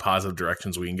of like positive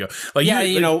directions we can go. Like, yeah,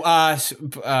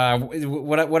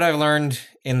 what I've learned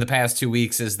in the past 2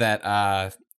 weeks is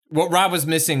that, what Rob was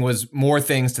missing was more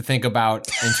things to think about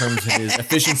in terms of his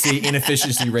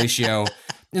efficiency-inefficiency ratio.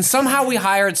 And somehow we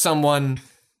hired someone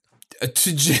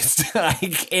to just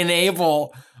like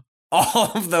enable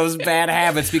all of those bad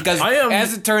habits because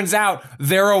as it turns out,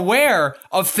 they're aware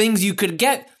of things you could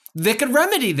get that could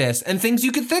remedy this and things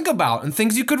you could think about and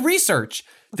things you could research,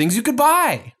 things you could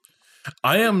buy.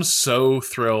 I am so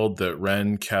thrilled that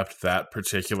Ren kept that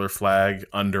particular flag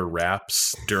under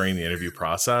wraps during the interview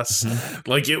process.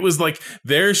 Like it was like,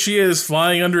 there she is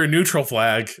flying under a neutral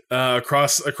flag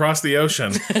across the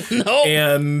ocean. No.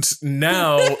 And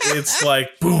now it's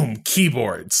like, boom,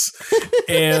 keyboards.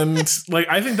 And like,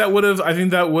 I think Patrick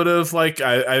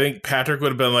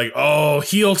would have been like, oh,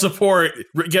 heel support,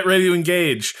 get ready to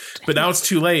engage. But now it's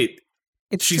too late.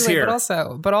 She's too late, here.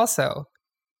 But also,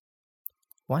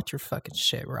 watch your fucking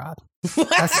shit, Rob.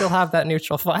 I still have that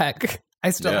neutral flag.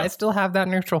 I still have that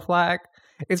neutral flag.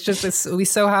 It's just we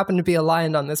so happen to be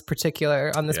aligned on this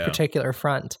particular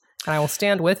front, and I will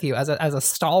stand with you as a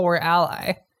stalwart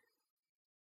ally.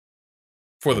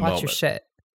 For the watch moment. Your shit.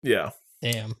 Yeah.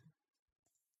 Damn.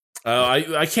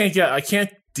 I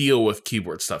can't deal with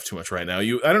keyboard stuff too much right now.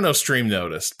 I don't know if Stream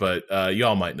noticed, but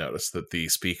y'all might notice that the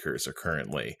speakers are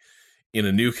currently in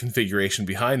a new configuration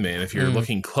behind me. And if you're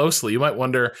looking closely, you might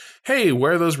wonder, hey,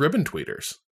 where are those ribbon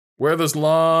tweeters? Where are those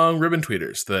long ribbon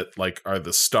tweeters that like are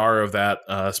the star of that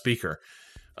speaker?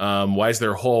 Why is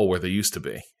there a hole where they used to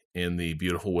be in the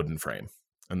beautiful wooden frame?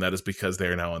 And that is because they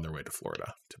are now on their way to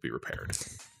Florida to be repaired.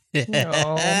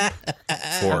 No.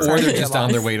 Or they're just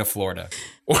on their way to Florida.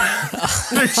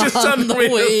 They're just on their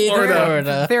way to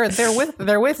Florida.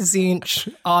 They're with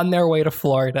Zinch on their way to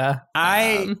Florida.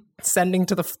 Sending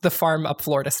to the farm up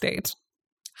Florida State.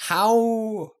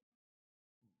 How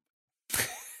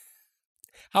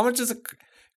much does it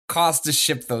cost to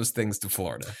ship those things to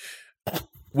Florida?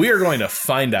 We are going to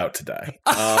find out today.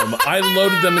 I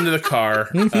loaded them into the car.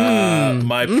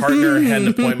 My partner had an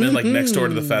appointment like next door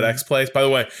to the FedEx place. By the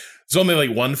way, there's only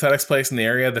like one FedEx place in the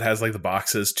area that has like the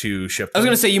boxes to ship them. I was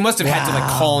going to say, you must have had to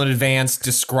like call in advance,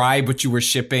 describe what you were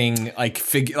shipping, like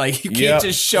you can't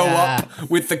just show up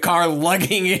with the car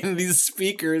lugging in these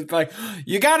speakers. Like,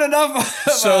 you got enough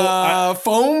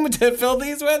foam to fill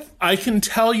these with? I can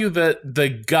tell you that the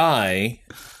guy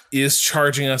is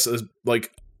charging us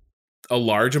like a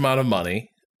large amount of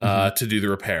money to do the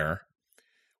repair.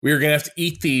 We are going to have to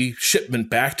eat the shipment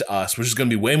back to us, which is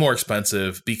going to be way more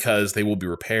expensive because they will be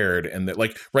repaired. And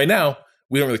like right now,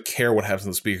 we don't really care what happens to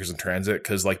the speakers in transit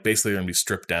because like basically they're going to be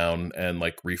stripped down and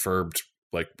like refurbed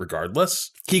like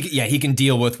regardless. He can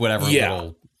deal with whatever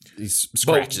little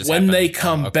scratches. But when they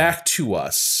come back to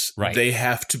us, they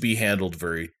have to be handled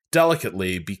very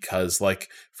delicately because like,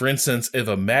 for instance, if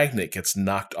a magnet gets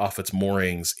knocked off its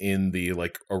moorings in the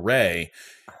like array,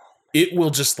 it will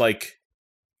just like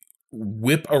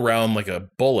whip around like a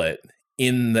bullet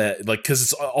in the like, because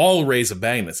it's all arrays of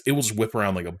magnets. It will just whip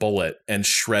around like a bullet and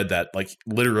shred that like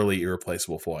literally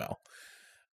irreplaceable foil.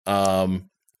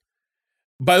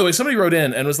 By the way, somebody wrote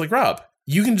in and was like, Rob,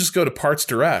 you can just go to Parts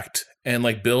Direct and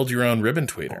like build your own ribbon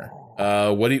tweeter.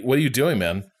 What are you doing,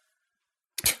 man?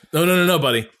 No,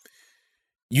 buddy.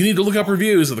 You need to look up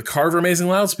reviews of the Carver Amazing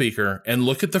Loudspeaker and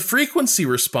look at the frequency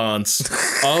response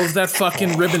of that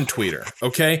fucking ribbon tweeter.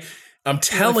 Okay. I'm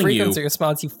telling you. Frequency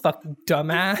response, you fucking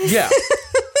dumbass.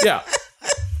 Yeah.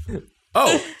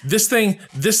 Oh, this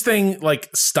thing like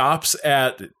stops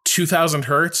at 2000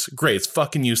 hertz. Great. It's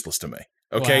fucking useless to me.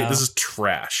 Okay. Wow. This is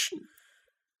trash.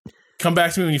 Come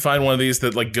back to me when you find one of these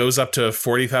that like goes up to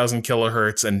 40,000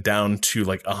 kilohertz and down to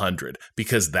like 100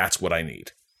 because that's what I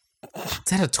need. Is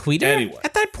that a tweeter anyway,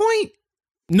 at that point?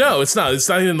 No, it's not. It's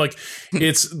not even like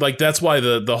it's like that's why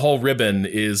the whole ribbon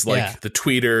is like the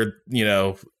tweeter,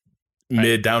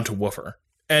 mid down to woofer.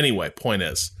 Anyway, point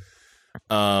is,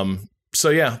 so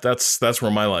yeah, that's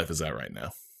where my life is at right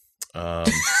now.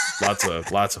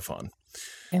 Lots of fun.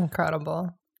 Incredible.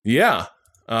 Yeah,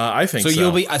 I think so.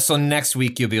 You'll be so next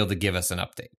week you'll be able to give us an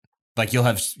update. Like you'll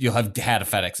have had a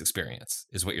FedEx experience,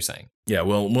 is what you're saying. Yeah,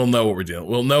 we'll know what we're dealing.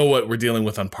 We'll know what we're dealing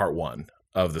with on part 1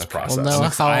 of this process. We'll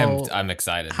know I'm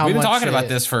excited. We've been talking about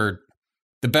this for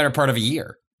the better part of a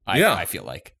year. I feel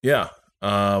like. Yeah.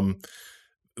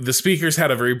 The speakers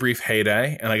had a very brief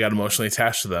heyday, and I got emotionally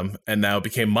attached to them, and now it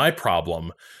became my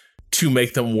problem to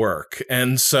make them work.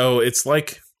 And so it's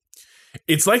like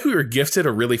we were gifted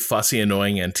a really fussy,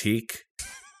 annoying antique,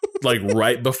 like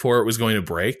right before it was going to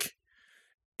break.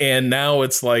 And now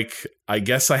it's like, I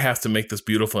guess I have to make this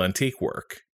beautiful antique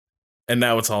work. And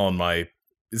now it's all on me.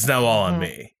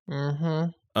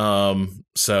 Mm-hmm.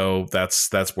 So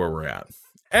that's where we're at.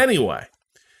 Anyway.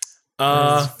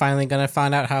 We're finally gonna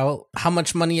find out how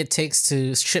much money it takes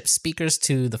to ship speakers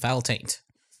to the Foul Taint.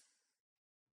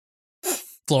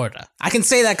 Florida. I can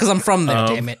say that because I'm from there,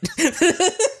 damn it.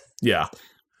 Yeah.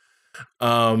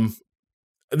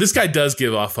 This guy does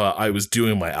give off I was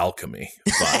doing my alchemy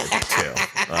vibe too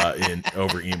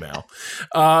over email.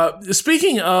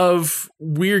 Speaking of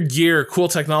weird gear, cool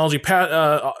technology,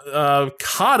 Kato.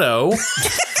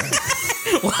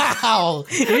 Wow,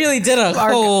 you really did a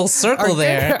whole circle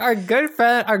there. Our good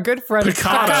friend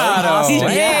Picado.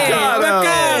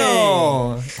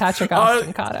 Picado. Patrick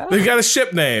Austin Kato. They got a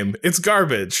ship name. It's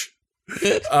garbage.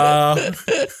 I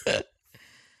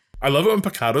love it when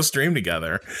Picado stream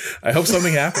together. I hope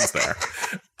something happens there.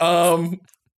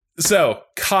 So,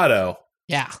 Kato.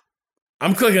 Yeah.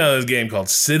 I'm clicking on this game called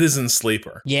Citizen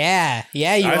Sleeper. Yeah,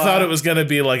 I thought it was going to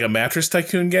be like a mattress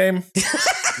tycoon game.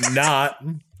 Not.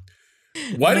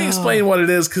 Why don't you explain what it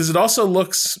is? Because it also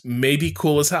looks maybe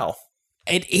cool as hell.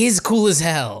 It is cool as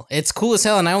hell. It's cool as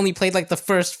hell, and I only played like the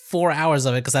first 4 hours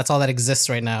of it because that's all that exists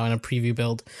right now in a preview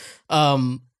build.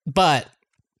 But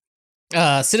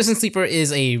Citizen Sleeper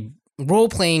is a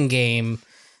role-playing game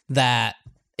that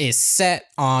is set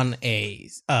on a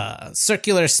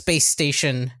circular space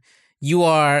station. You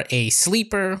are a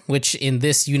sleeper, which in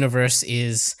this universe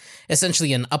is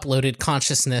essentially an uploaded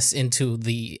consciousness into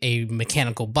a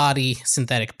mechanical body,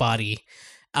 synthetic body.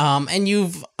 And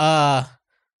you've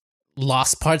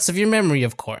lost parts of your memory,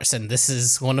 of course, and this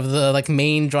is one of the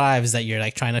main drives that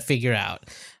you're trying to figure out.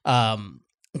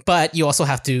 But you also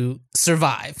have to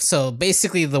survive. So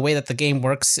basically the way that the game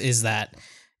works is that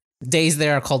days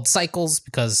there are called cycles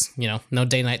because, no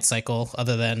day-night cycle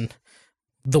other than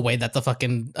the way that the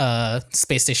fucking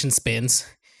space station spins.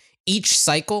 Each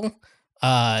cycle,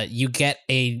 you get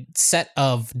a set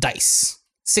of dice.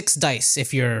 6 dice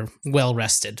if you're well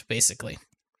rested, basically.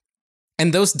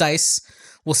 And those dice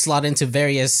will slot into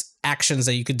various actions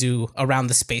that you could do around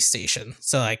the space station.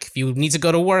 So if you need to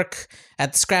go to work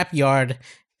at the scrapyard,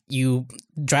 you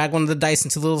drag one of the dice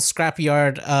into the little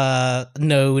scrapyard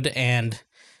node and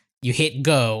you hit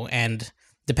go. And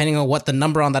depending on what the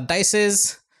number on that dice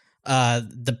is,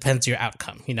 depends your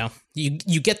outcome.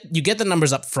 You get the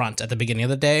numbers up front at the beginning of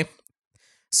the day.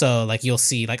 So you'll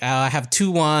see I have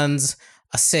 2 1s,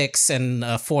 a 6, and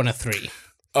a 4 and a 3.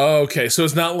 Okay, so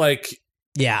it's not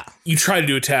yeah, you try to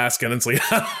do a task and it's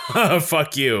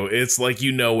fuck you. It's what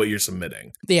you're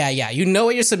submitting. Yeah, you know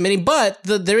what you're submitting, but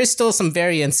there is still some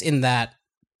variance in that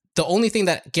the only thing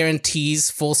that guarantees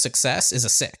full success is a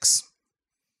 6.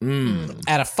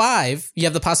 At a 5, you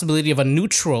have the possibility of a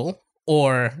neutral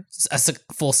or a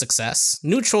full success.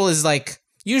 Neutral is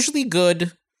usually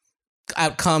good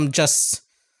outcome, just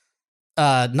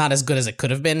not as good as it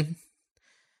could have been.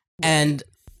 And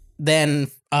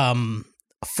then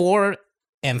 4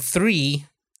 and 3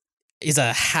 is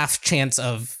a half chance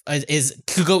of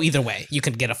could go either way. You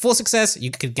could get a full success,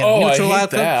 you could get a neutral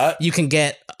outcome, you can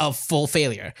get a full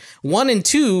failure. 1 and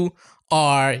 2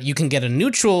 are you can get a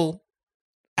neutral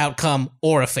outcome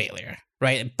or a failure,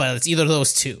 right? But it's either of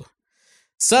those two.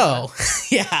 So,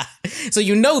 yeah. So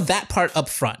that part up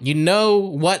front. You know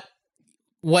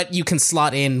what you can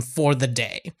slot in for the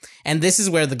day. And this is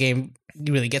where the game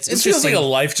really gets interesting. This feels like a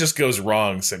life just goes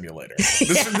wrong simulator.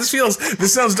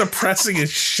 This sounds depressing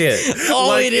as shit.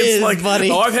 Oh, it is,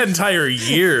 buddy. I've had entire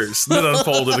years that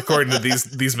unfolded according to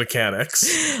these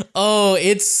mechanics. Oh,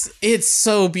 it's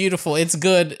so beautiful. It's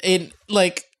good.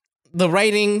 The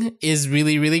writing is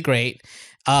really, really great.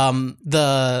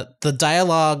 The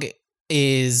dialogue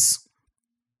is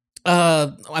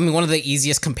one of the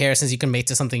easiest comparisons you can make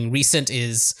to something recent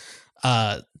is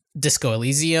Disco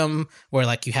Elysium, where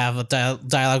like you have a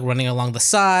dialogue running along the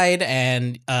side,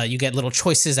 and you get little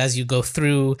choices as you go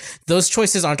through. Those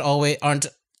choices aren't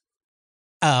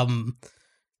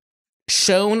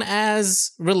shown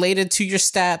as related to your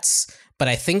stats, but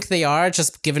I think they are,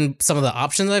 just given some of the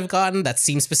options I've gotten that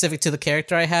seem specific to the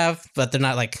character I have, but they're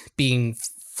not like being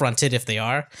fronted if they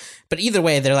are. But either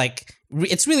way, they're like,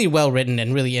 it's really well written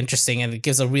and really interesting, and it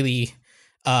gives a really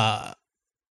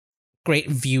great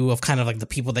view of kind of like the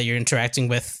people that you're interacting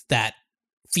with that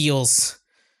feels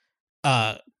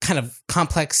kind of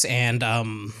complex and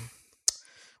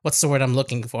what's the word I'm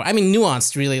looking for? I mean,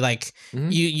 nuanced, really. Like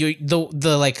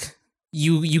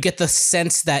you get the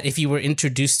sense that if you were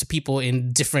introduced to people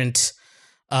in different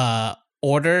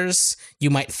orders, you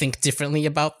might think differently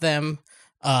about them,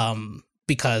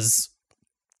 because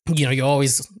you're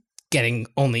always getting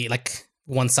only like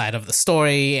one side of the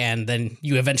story, and then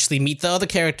you eventually meet the other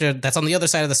character that's on the other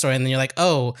side of the story, and then you're like,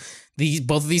 oh,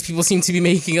 both of these people seem to be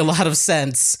making a lot of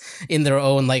sense in their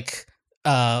own like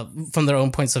from their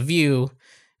own points of view.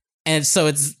 And so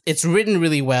it's written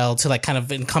really well to like kind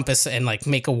of encompass and like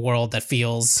make a world that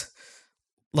feels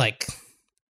like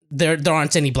there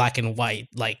aren't any black and white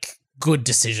like good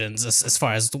decisions as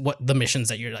far as what the missions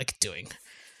that you're like doing,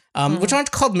 which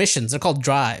aren't called missions, they're called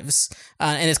drives,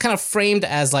 and it's kind of framed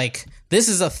as like this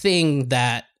is a thing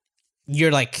that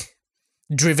you're like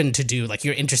driven to do, like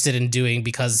you're interested in doing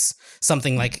because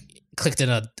something like clicked in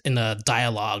a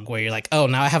dialogue where you're like, oh,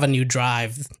 now I have a new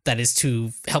drive that is to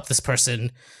help this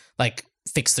person like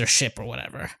fix their ship or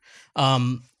whatever.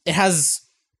 It has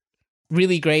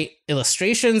really great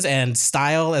illustrations and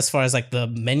style as far as like the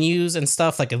menus and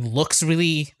stuff. Like it looks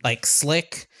really like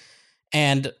slick.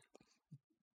 And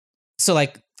so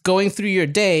like going through your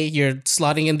day, you're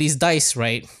slotting in these dice,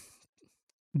 right?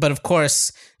 But of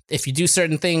course, if you do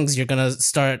certain things, you're going to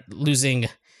start losing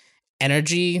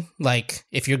energy. Like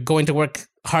if you're going to work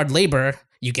hard labor,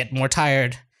 you get more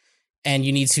tired and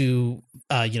you need to,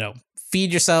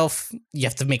 feed yourself. You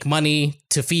have to make money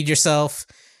to feed yourself.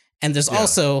 And there's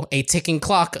also a ticking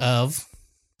clock of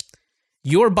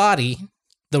your body.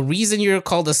 The reason you're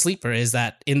called a sleeper is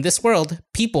that in this world,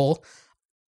 people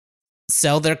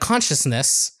sell their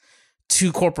consciousness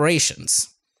to corporations.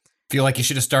 Feel like you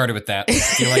should have started with that.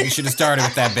 Feel like you should have started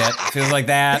with that bit. Feels like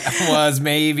that was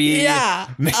maybe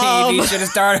you should have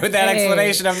started with that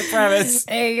explanation of the premise.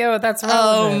 Hey, yo, that's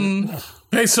relevant.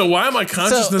 Hey, so why am I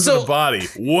consciousness in a body?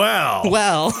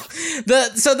 Well,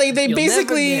 they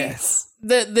basically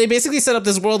they basically set up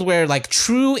this world where like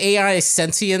true AI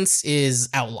sentience is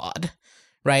outlawed,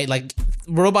 right? Like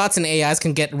robots and AIs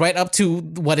can get right up to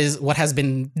what has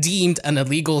been deemed an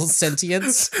illegal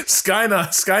sentience.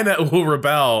 Skynet will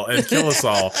rebel and kill us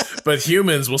all, but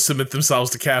humans will submit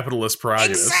themselves to capitalist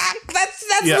prerogatives. Exactly.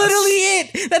 That's literally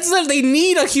it. They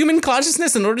need a human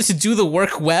consciousness in order to do the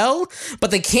work well, but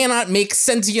they cannot make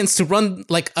sentience to run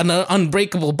like an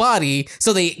unbreakable body.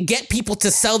 So they get people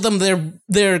to sell them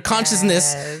their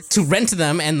consciousness to rent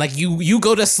them, and like you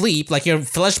go to sleep, like your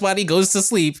flesh body goes to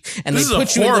sleep, and this they put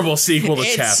is you a in horrible sequel to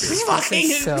It's Chappie. fucking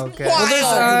so good.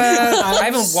 wild. I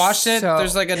haven't watched it. So-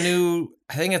 There's like a new,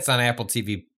 I think it's on Apple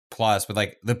TV Plus, but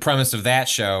like the premise of that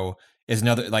show is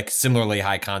another like similarly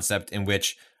high concept in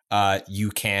which you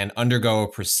can undergo a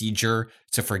procedure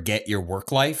to forget your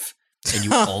work life, and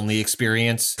you only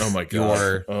experience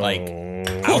your like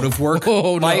out of work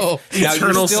life. Now,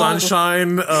 Eternal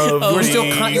sunshine of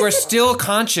you are still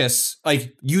conscious.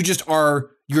 Like you just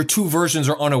are. Your two versions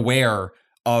are unaware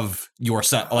of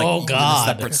yourself. Like Oh, God.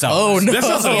 separate self. Oh, no.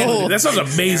 That sounds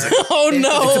amazing. Oh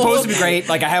no! It's supposed to be great.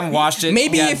 Like I haven't watched it.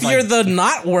 Maybe yet, if like, you're the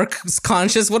not work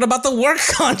conscious, what about the work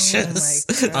conscious?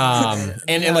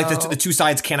 and like the two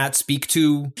sides cannot speak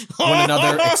to one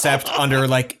another except under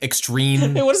like extreme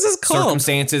Hey, what is this called?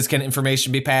 circumstances can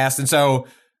information be passed. And so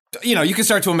you can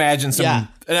start to imagine some. Yeah.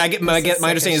 And my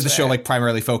understanding is the show like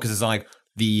primarily focuses on like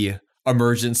the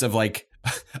emergence of like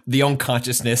the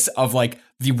unconsciousness of like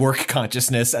the work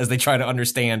consciousness as they try to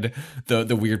understand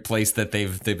the weird place that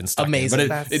they've been stuck Amazing. in.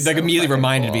 But it like so immediately fucking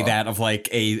reminded me cool. that of like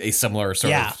a similar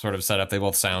sort of setup. They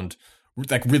both sound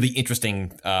like really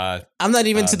interesting. I'm not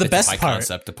even to the bits of best high part.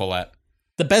 concept to pull at.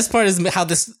 The best part is how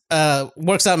this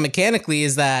works out mechanically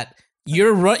is that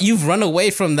you've run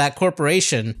away from that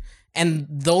corporation, and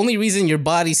the only reason your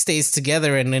body stays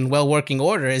together and in well working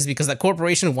order is because that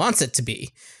corporation wants it to be.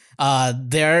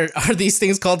 There are these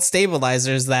things called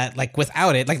stabilizers that, like,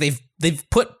 without it, like they've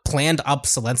put planned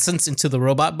obsolescence into the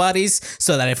robot bodies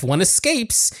so that if one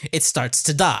escapes, it starts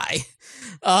to die.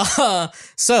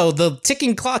 So the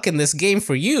ticking clock in this game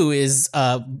for you is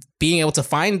being able to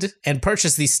find and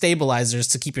purchase these stabilizers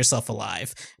to keep yourself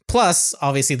alive. Plus,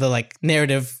 obviously, the like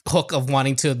narrative hook of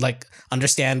wanting to like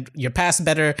understand your past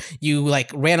better. You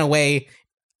like ran away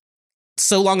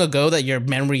so long ago that your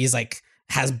memory is like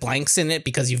has blanks in it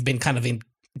because you've been kind of in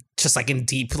just like in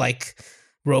deep like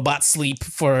robot sleep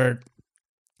for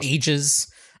ages.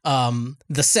 The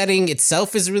setting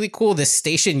itself is really cool. This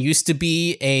station used to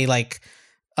be a like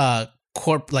a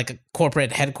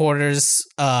corporate headquarters,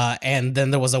 and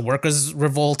then there was a workers'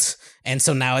 revolt, and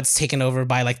so now it's taken over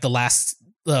by like the last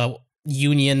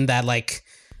union that like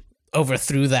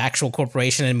overthrew the actual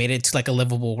corporation and made it to like a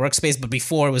livable workspace. But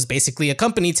before it was basically a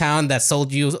company town that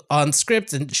sold you on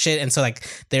script and shit. And so like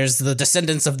there's the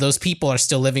descendants of those people are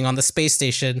still living on the space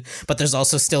station, but there's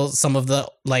also still some of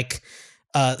the like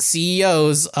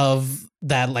CEOs of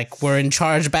that like were in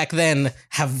charge back then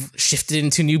have shifted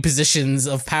into new positions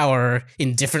of power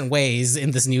in different ways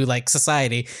in this new like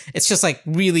society. It's just like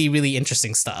really, really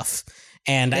interesting stuff.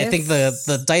 And I think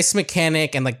the dice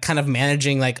mechanic and like kind of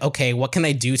managing like, okay, what can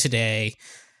I do today?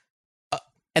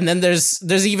 And then there's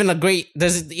even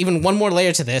one more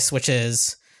layer to this, which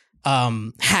is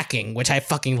hacking, which I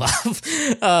fucking love.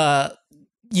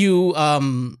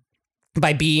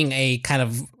 By being a kind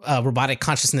of robotic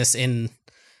consciousness in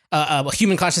a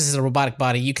human consciousness in a robotic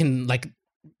body, you can like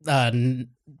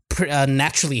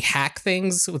naturally hack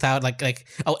things without like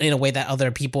in a way that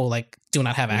other people like do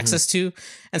not have access to.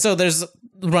 And so there's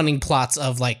running plots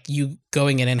of like you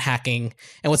going in and hacking.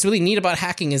 And what's really neat about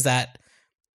hacking is that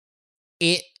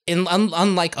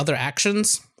unlike other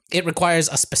actions, it requires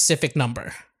a specific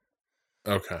number.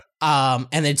 Okay.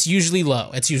 And it's usually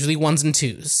low. It's usually 1s and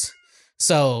 2s.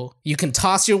 So you can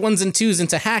toss your 1s and 2s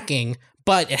into hacking,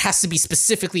 but it has to be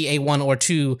specifically a 1 or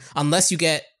 2 unless you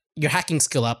get your hacking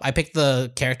skill up. I picked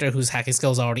the character whose hacking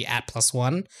skill is already at +1,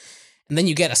 and then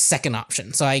you get a second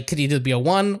option. So I could either be a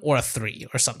 1 or a 3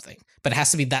 or something, but it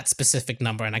has to be that specific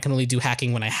number, and I can only do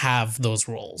hacking when I have those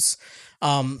rolls.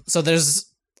 So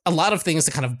there's a lot of things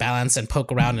to kind of balance and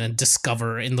poke around and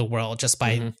discover in the world just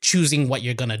by choosing what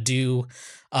you're gonna do.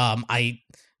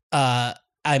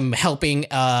 I'm helping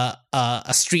a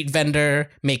street vendor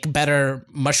make better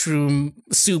mushroom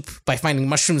soup by finding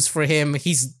mushrooms for him.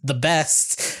 He's the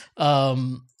best.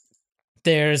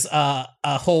 There's a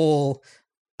whole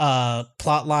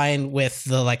plot line with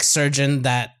the like surgeon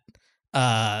that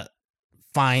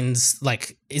finds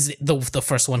like is the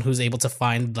first one who's able to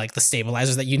find like the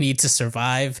stabilizers that you need to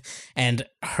survive, and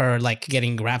her like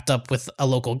getting wrapped up with a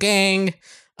local gang,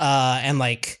 and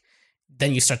like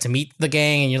then you start to meet the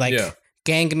gang and you're like. Yeah.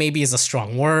 Gang maybe is a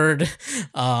strong word.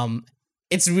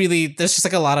 It's really, there's just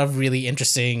like a lot of really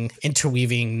interesting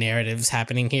interweaving narratives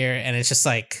happening here. And it's just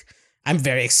like, I'm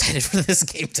very excited for this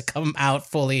game to come out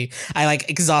fully. I like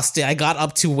exhausted. I got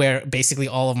up to where basically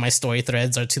all of my story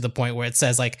threads are to the point where it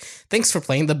says like, thanks for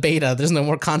playing the beta. There's no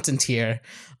more content here.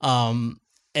 And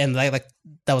like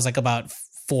that was like about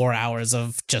 4 hours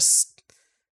of just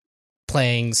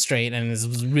playing straight, and it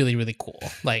was really, really cool.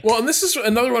 Like, well, and this is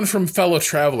another one from Fellow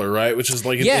Traveler, right? Which is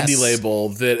like an indie label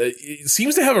that it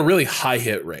seems to have a really high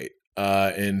hit rate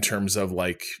in terms of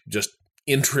like just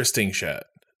interesting shit.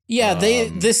 Yeah,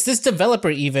 this developer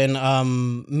even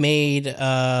made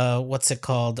what's it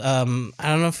called? I don't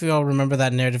know if you all remember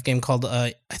that narrative game called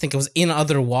I think it was In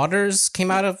Other Waters,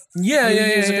 came out of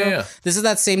years ago. Yeah. This is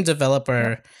that same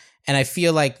developer, and I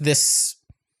feel like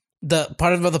the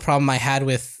part of the problem I had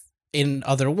with In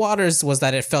Other Waters was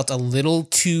that it felt a little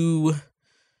too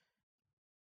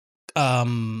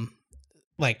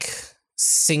like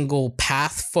single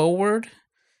path forward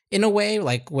in a way,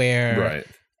 like where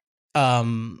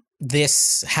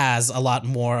this has a lot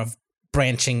more of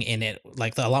branching in it,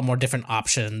 like a lot more different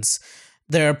options.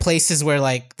 There are places where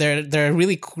like there are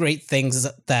really great things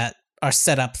that are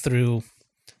set up through.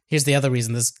 Here's the other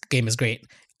reason this game is great.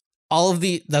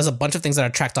 There's a bunch of things that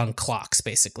are tracked on clocks,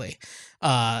 basically.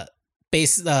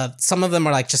 Some of them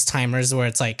are like just timers where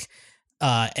it's like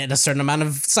in a certain amount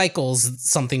of cycles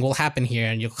something will happen here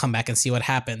and you'll come back and see what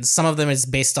happens. Some of them is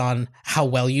based on how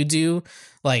well you do.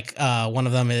 Like one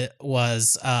of them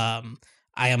was I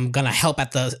am gonna help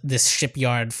at this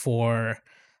shipyard for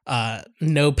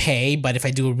no pay, but if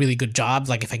I do a really good job,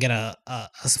 like if I get a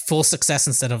full success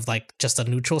instead of like just a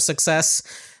neutral success,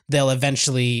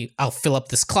 I'll fill up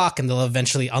this clock and they'll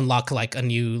eventually unlock like a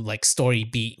new like story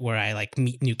beat where I like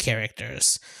meet new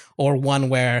characters. Or one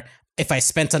where if I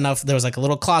spent enough, there was like a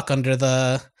little clock under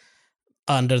the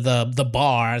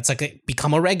bar. It's like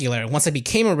become a regular. Once I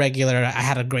became a regular, I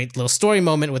had a great little story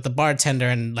moment with the bartender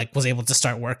and like was able to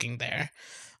start working there.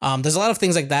 There's a lot of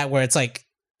things like that where it's like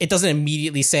it doesn't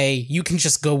immediately say you can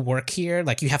just go work here.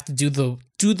 Like you have to do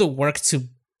the work to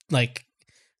like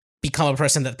become a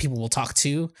person that people will talk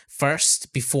to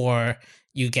first before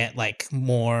you get like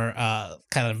more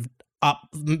kind of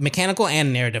mechanical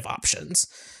and narrative options.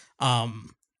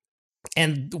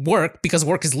 And because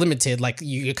work is limited, like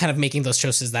you're kind of making those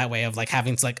choices that way of like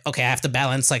having to like, okay, I have to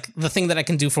balance like the thing that I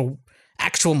can do for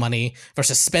actual money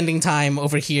versus spending time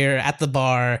over here at the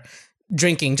bar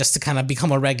drinking just to kind of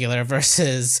become a regular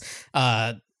versus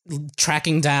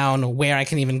tracking down where I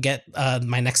can even get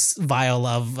my next vial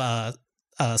of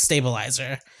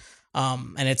stabilizer.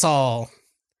 And it's all,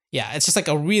 it's just like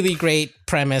a really great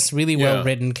premise, really well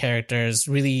written characters,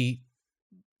 really,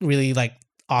 really like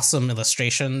awesome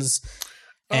illustrations.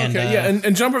 And,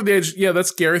 and Jump Over the Edge,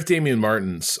 that's Gareth Damian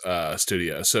Martin's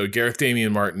studio. So Gareth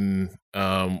Damian Martin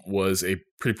was a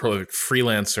pretty prolific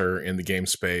freelancer in the game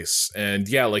space, and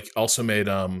like also made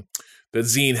the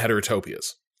zine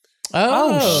Heterotopias.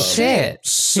 Oh shit!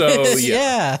 So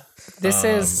This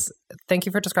is. Thank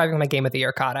you for describing my game of the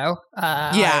year, Kato.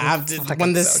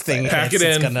 When this thing pack hits,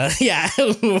 it in. It's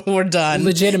gonna, we're done.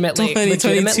 Legitimately.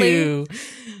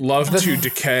 Love to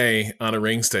decay on a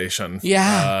ring station.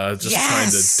 Yeah. Trying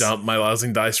to dump my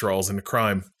lousing dice rolls into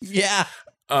crime. Yeah.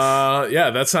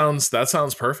 That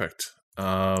sounds perfect.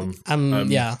 I'm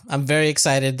very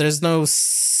excited. There's no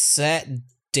set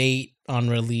date on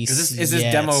release. Is this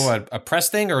demo a press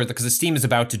thing, or because Steam is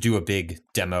about to do a big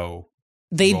demo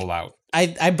rollout?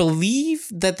 I believe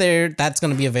that that's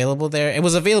going to be available there. It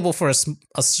was available for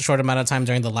a short amount of time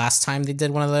during the last time they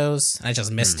did one of those, and I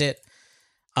just missed it.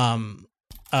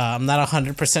 I'm not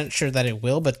 100% sure that it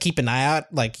will, but keep an eye out.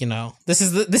 Like, this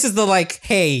is the like,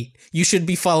 hey, you should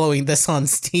be following this on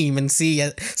Steam and see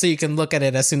it so you can look at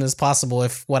it as soon as possible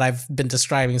if what I've been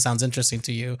describing sounds interesting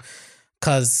to you,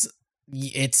 because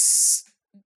it's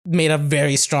made a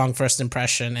very strong first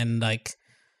impression, and like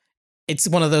it's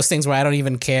one of those things where I don't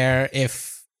even care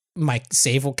if my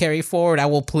save will carry forward. I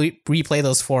will replay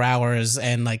those 4 hours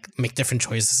and like make different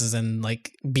choices and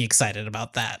like be excited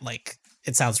about that. Like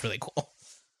it sounds really cool.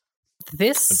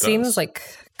 This seems like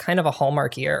kind of a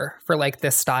hallmark year for like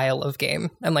this style of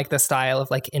game and like this style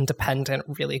of like independent,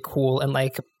 really cool and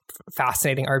like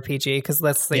fascinating RPG. Because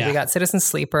let's see, we got Citizen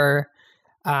Sleeper.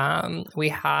 We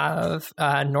have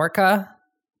Norca.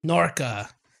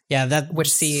 Yeah,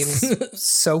 which seems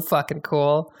so fucking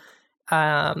cool.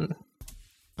 I'm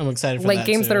excited for like that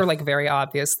games too. that are like very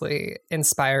obviously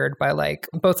inspired by like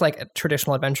both like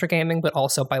traditional adventure gaming, but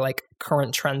also by like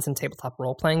current trends in tabletop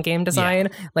role-playing game design.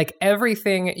 Like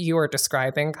everything you are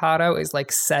describing, Kato, is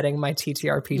like setting my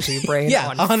TTRPG brain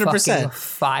on 100% fucking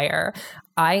fire.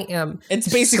 I am.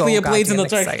 It's basically a Blades in the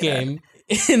Dark excited. game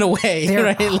in a way,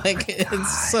 right? Like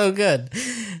it's so good.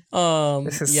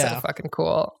 This is so fucking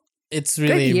cool. It's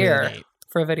really good year really neat.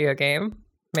 for a video game,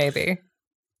 maybe.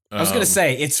 I was gonna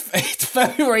say it's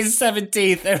February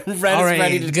 17th and Red is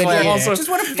ready to declare. Also, just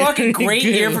what a fucking great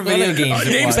year for video games.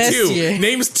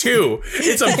 Names two.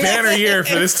 It's a banner year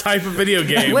for this type of video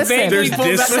game. Listen, there's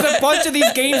a bunch of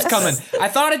these games coming. I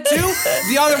thought it too.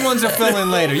 The other ones are filling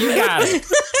later. You got it.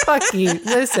 Fuck you.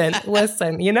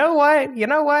 Listen. You know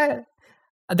what?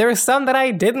 There are some that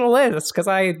I didn't list because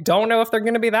I don't know if they're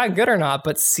going to be that good or not,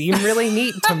 but seem really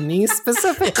neat to me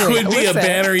specifically. Could be a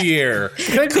banner year.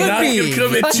 Could be. Not gonna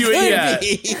commit to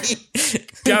it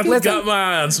yet. Got my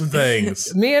eye on some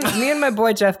things. Me and my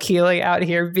boy Jeff Keighley out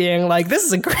here being like, this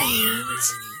is a great.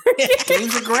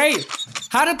 Games are great.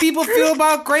 How do people feel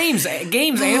about games? Answer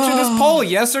this poll: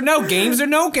 yes or no. Games or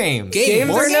no games? Games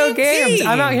or no games?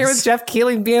 I'm out here with Jeff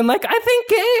Keighley being like, I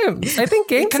think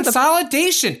games.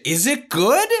 Consolidation. Is it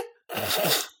good?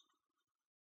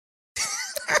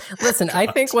 Listen, I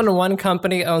think when one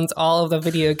company owns all of the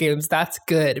video games, that's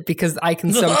good because I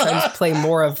can sometimes play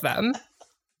more of them.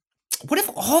 What if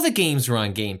all the games were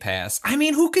on Game Pass? I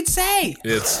mean, who could say?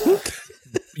 It's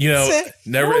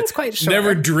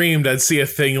never dreamed I'd see a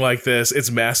thing like this.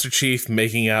 It's Master Chief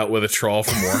making out with a troll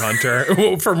from War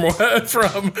Hunter from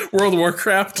World of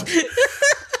Warcraft.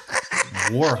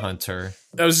 War Hunter.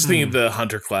 I was just thinking the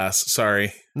Hunter class.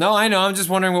 Sorry. No, I know. I'm just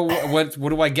wondering what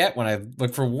do I get when I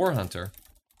look for War Hunter?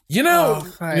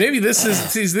 Maybe these are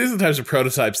the types of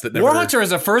prototypes that never... War Hunter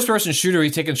is a first-person shooter where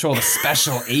you take control of the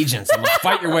special agents and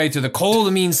fight your way through the cold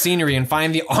and mean scenery and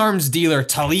find the arms dealer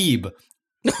Talib.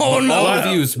 Oh no! All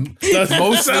reviews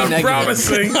most sound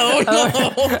promising. Oh no!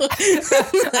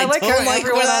 I like how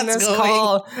everyone on this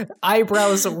call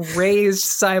eyebrows raised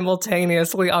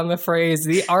simultaneously on the phrase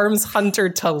 "the arms hunter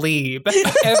Talib."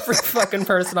 Every fucking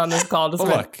person on this call just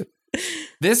look.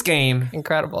 This game,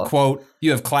 incredible. Quote: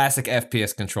 you have classic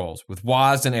FPS controls with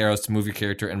WASD and arrows to move your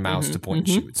character and mouse to point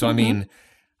and shoot. So I mean,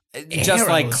 just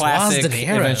like Arrows, classic lost in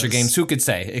arrows. adventure games. Who could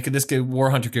say War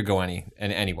Hunter could go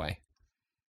any way,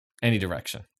 any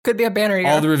direction. Could be a banner year.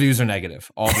 All the reviews are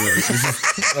negative. All the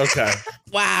reviews. Okay.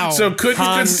 Wow. So could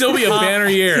still be a banner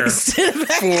year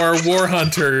for War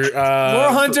Hunter.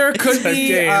 War Hunter could be,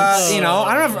 games.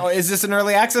 I don't know. Is this an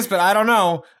early access? But I don't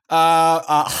know.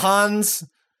 Hans,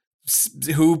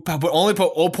 who only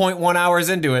put 0.1 hours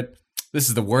into it. This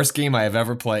is the worst game I have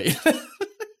ever played.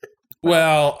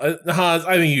 Well, Hans,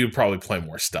 I think you'd probably play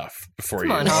more stuff before Come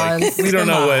you. on, Like, Hans. we don't Come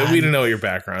know on. we don't know what your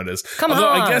background is. Come Although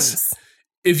on. I guess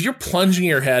if you're plunging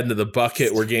your head into the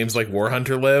bucket where games like War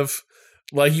Hunter live,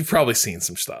 like you've probably seen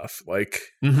some stuff. Like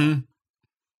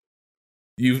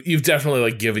you've definitely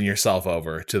like given yourself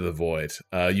over to the void.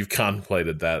 You've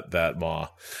contemplated that maw.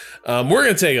 We're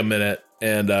gonna take a minute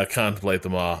and contemplate the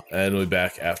maw, and we'll be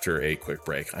back after a quick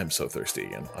break. I'm so thirsty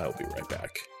again. I'll be right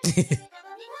back.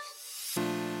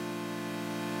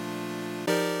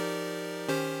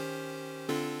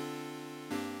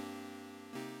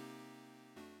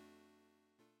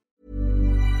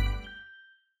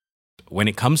 When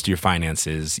it comes to your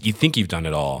finances, you think you've done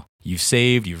it all. You've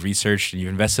saved, you've researched, and you've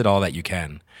invested all that you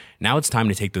can. Now it's time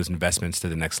to take those investments to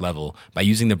the next level by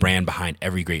using the brand behind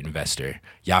every great investor,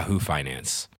 Yahoo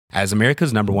Finance. As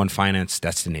America's #1 finance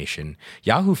destination,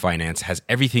 Yahoo Finance has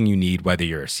everything you need, whether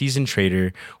you're a seasoned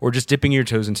trader or just dipping your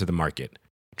toes into the market.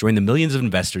 Join the millions of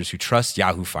investors who trust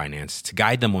Yahoo Finance to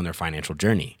guide them on their financial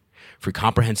journey. For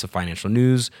comprehensive financial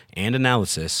news and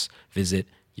analysis, visit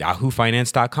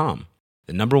yahoofinance.com.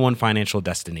 The #1 financial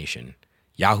destination,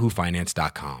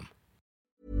 yahoofinance.com.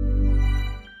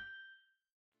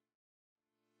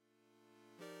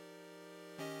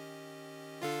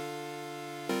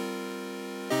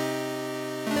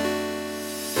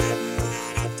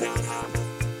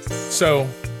 So,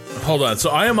 hold on. So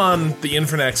I am on the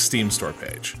Infernax Steam store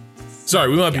page. Sorry,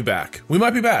 we might be back. We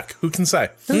might be back. Who can say?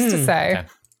 Who's to say? Okay.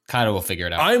 Kaido will figure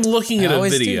it out. I'm looking at a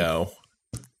always video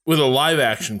with a live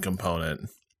action component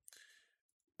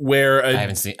where I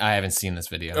haven't seen this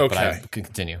video, but I can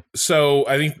continue. So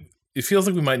I think it feels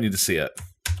like we might need to see it.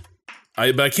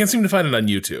 But I can't seem to find it on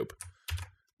YouTube.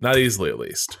 Not easily, at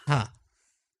least. Huh.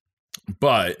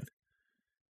 But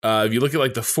if you look at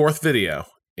like the fourth video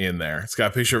in there, it's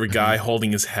got a picture of a guy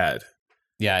holding his head.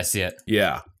 Yeah, I see it.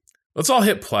 Yeah. Let's all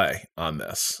hit play on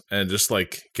this and just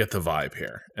like get the vibe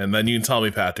here. And then you can tell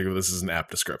me, Patrick, if this is an app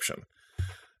description.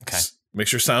 Okay. Make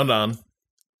sure sound on.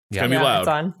 Yeah. Gonna be loud. It's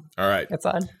on. All right. It's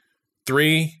on.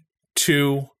 3,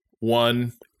 2,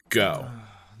 1, go.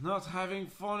 Not having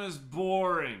fun is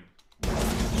boring.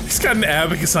 He's got an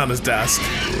abacus on his desk.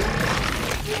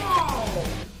 Whoa!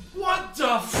 What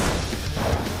the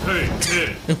Hey,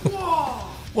 kid.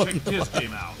 Whoa! Check this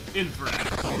game out.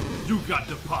 Infernax. You got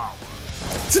the power.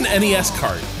 It's an NES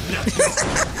card. Let's go.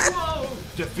 Whoa!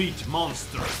 Defeat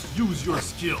monsters. Use your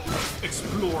skills.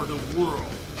 Explore the world.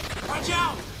 Watch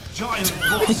out! Giant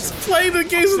boss. Play the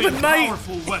games of the night.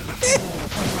 Powerful weapon.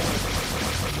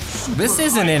 This Super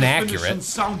isn't high inaccurate. definition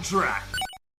Soundtrack.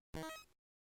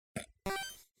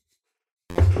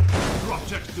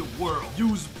 Protect the world.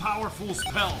 Use powerful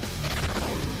spells.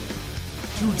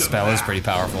 To the Spell is back. pretty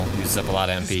powerful. Uses up a lot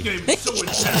of This MP. game is so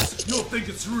intense, you'll think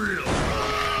it's real.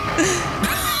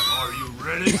 Are you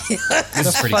ready? This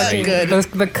is pretty Fucking great.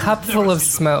 the cup full of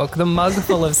smoke, the mug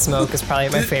full of smoke is probably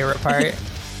my favorite part.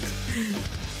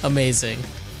 Amazing.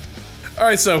 All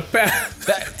right, so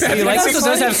It also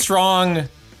does have strong,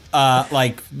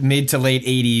 like mid to late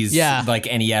 80s, Yeah. like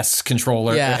NES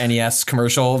controller, Yeah. NES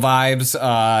commercial vibes.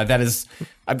 That is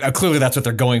clearly that's what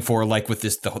they're going for. Like with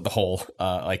this, the whole,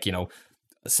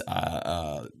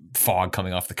 fog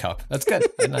coming off the cup. That's good.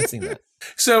 I've not seen that.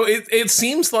 So it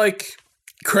seems like,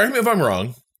 correct me if I'm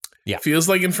wrong. Yeah. Feels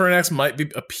like Infernax might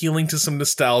be appealing to some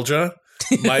nostalgia.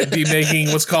 Might be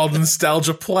making what's called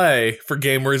nostalgia play for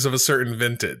gamers of a certain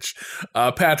vintage.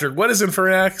 Patrick, what is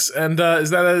Infernax, and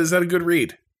is that a good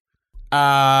read?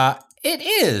 It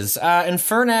is.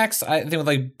 Infernax, I think,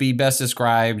 would be best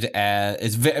described as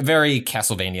is very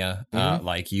Castlevania.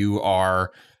 Like you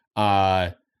are,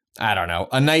 I don't know,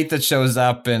 a knight that shows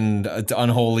up and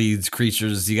unholy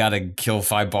creatures. You got to kill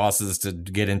 5 bosses to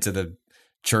get into the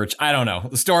church. I don't know.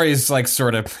 The story is like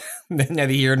sort of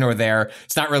neither here nor there.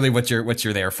 It's not really what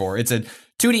you're there for. It's a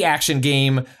 2D action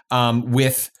game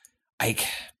with like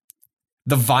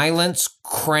the violence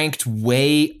cranked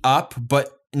way up, but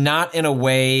not in a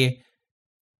way,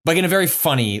 like in a very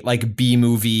funny, like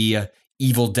B-movie,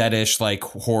 Evil Dead-ish, like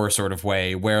horror sort of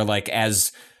way, where like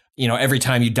as, every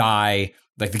time you die,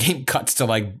 like the game cuts to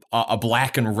like a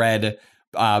black and red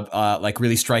like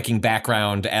really striking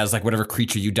background as like whatever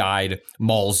creature you died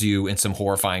mauls you in some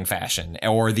horrifying fashion,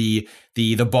 or the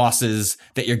bosses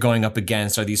that you're going up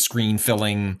against are these screen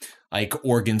filling, like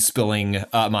organ spilling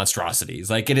monstrosities.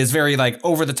 Like it is very like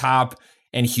over the top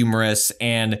and humorous,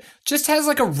 and just has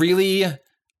like a really it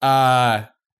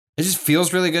just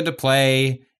feels really good to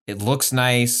play. It looks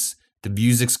nice. The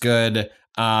music's good.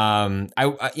 Good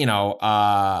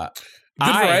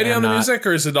variety on the music,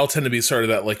 or is it all tend to be sort of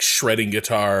that like shredding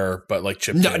guitar, but like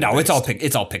chip? No, it's all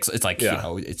pixel. It's like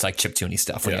Yeah. it's like chiptune-y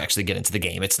stuff when Yeah. you actually get into the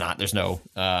game. It's not. There's no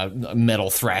metal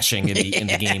thrashing in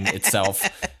the game itself.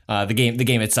 The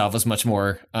game itself is much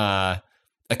more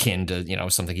akin to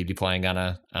something you'd be playing on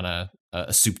a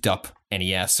souped up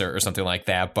NES or something like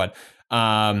that. But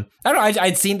I don't know.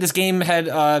 I'd seen this game had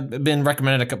been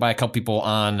recommended by a couple people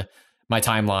on my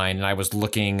timeline, and I was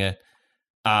looking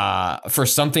for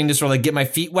something to sort of like get my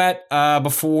feet wet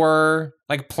before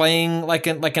like playing like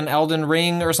an Elden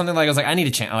Ring or something. Like I was like, I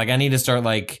need to I need to start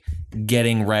like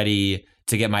getting ready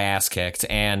to get my ass kicked,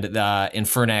 and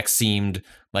Infernax seemed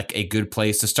like a good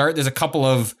place to start. There's a couple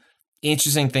of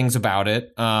interesting things about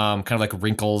it, kind of like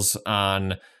wrinkles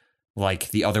on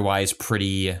like the otherwise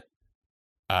pretty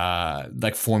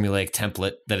like formulaic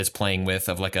template that it's playing with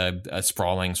of like a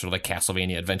sprawling sort of like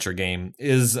Castlevania adventure game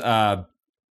is I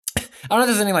don't know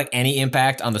if there's any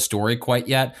impact on the story quite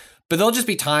yet, but there'll just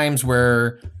be times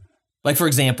where, like, for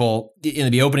example, in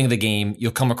the opening of the game,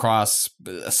 you'll come across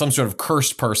some sort of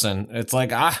cursed person. It's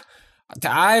like, I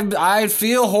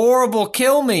feel horrible,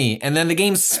 kill me. And then the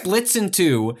game splits in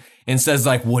two and says,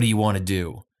 like, what do you want to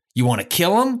do? You want to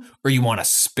kill him or you want to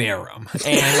spare him?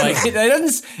 And like, it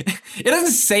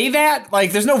doesn't say that.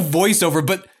 Like, there's no voiceover,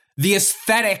 but the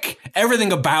aesthetic,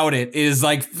 everything about it is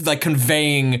like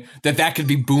conveying that could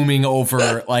be booming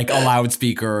over like a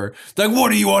loudspeaker. Like,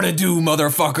 what do you want to do,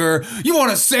 motherfucker? You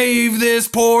want to save this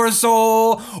poor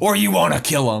soul or you want to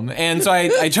kill him? And so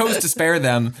I chose to spare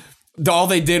them. All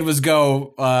they did was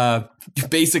go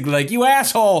basically like, you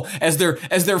asshole, as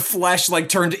their flesh like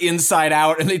turned inside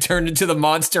out and they turned into the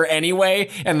monster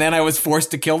anyway. And then I was forced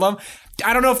to kill them.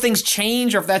 I don't know if things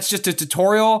change or if that's just a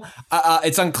tutorial.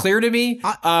 It's unclear to me.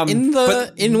 In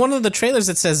one of the trailers,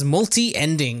 it says multi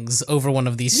endings over one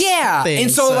of these. Yeah, things,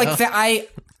 and so like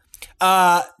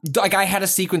I had a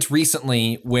sequence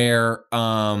recently where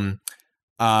the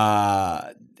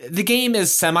game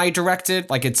is semi-directed.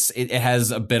 Like it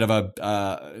has a bit of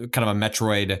a kind of a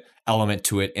Metroid element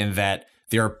to it in that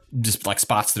there are just like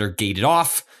spots that are gated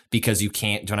off because you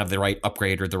don't have the right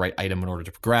upgrade or the right item in order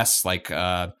to progress. Like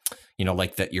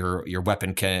like that your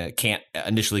weapon can't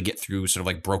initially get through sort of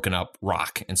like broken up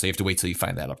rock, and so you have to wait till you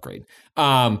find that upgrade.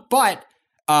 But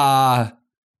one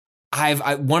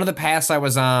of the paths I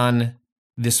was on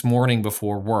this morning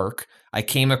before work, I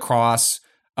came across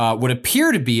what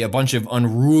appear to be a bunch of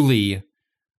unruly,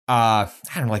 I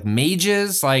don't know, like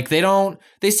mages. Like they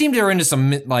seem they're into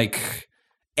some like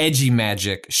edgy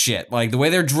magic shit. Like the way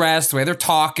they're dressed, the way they're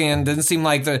talking, doesn't seem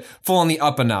like they're full on the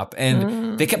up and up.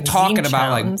 And they kept talking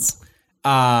about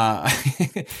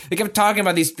they kept talking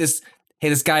about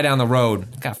this guy down the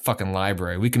road got a fucking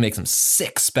library. We can make some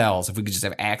sick spells if we could just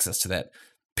have access to that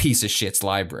piece of shit's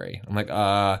library. I'm like,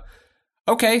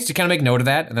 okay. So you kind of make note of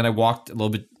that. And then I walked a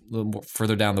little more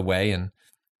further down the way and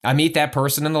I meet that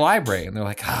person in the library and they're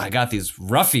like, I got these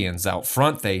ruffians out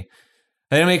front. They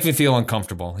don't make me feel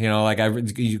uncomfortable. Like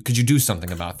could you do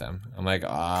something about them? I'm like,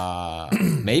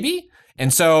 maybe.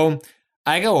 And so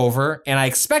I go over and I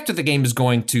expect what the game is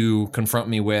going to confront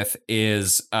me with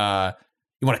is,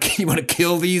 you want to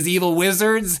kill these evil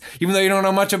wizards, even though you don't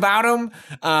know much about them,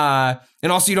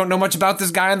 and also you don't know much about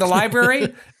this guy in the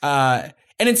library. And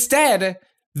instead,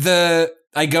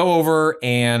 I go over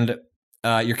and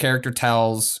your character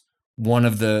tells one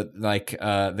of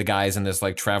the guys in this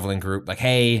like traveling group, like,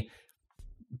 hey,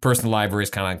 person in the library is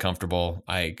kind of uncomfortable.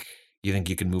 Like, you think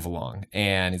you can move along?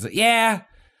 And he's like, yeah,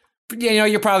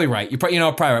 you're probably right. You're probably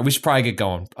right. We should probably get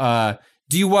going.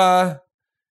 Do you want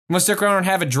to stick around and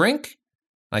have a drink?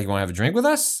 Like, you want to have a drink with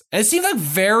us? And it seemed like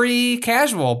very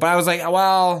casual, but I was like,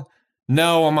 well,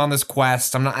 no, I'm on this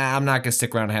quest. I'm not going to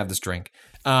stick around and have this drink.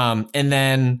 And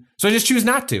then, so I just choose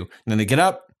not to. And then they get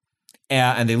up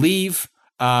and they leave.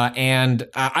 And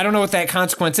I don't know what that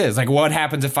consequence is. Like, what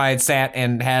happens if I had sat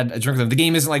and had a drink with them? The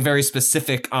game isn't like very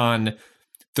specific on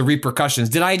the repercussions.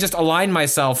 Did I just align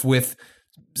myself with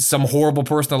some horrible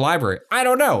person in the library? I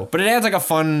don't know, but it adds like a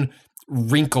fun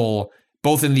wrinkle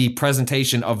both in the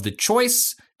presentation of the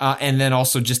choice and then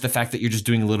also just the fact that you're just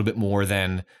doing a little bit more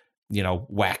than,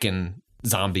 whacking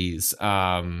zombies.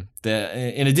 In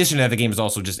addition to that, the game is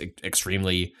also just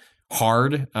extremely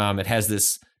hard. It has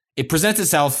this it presents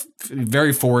itself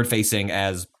very forward facing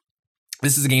as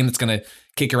this is a game that's going to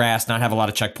kick your ass, not have a lot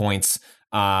of checkpoints.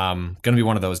 Going to be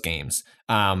one of those games.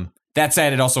 That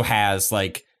said, it also has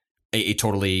like a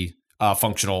totally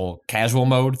functional casual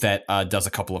mode that does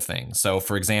a couple of things. So,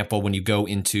 for example, when you go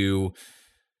into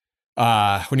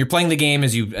when you're playing the game,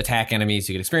 as you attack enemies,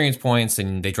 you get experience points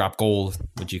and they drop gold,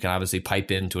 which you can obviously pipe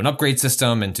into an upgrade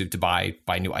system and to buy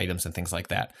new items and things like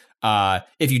that.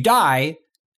 If you die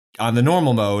on the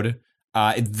normal mode,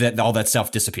 all that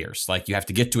stuff disappears. Like you have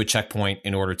to get to a checkpoint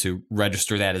in order to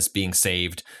register that as being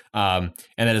saved. And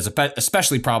that is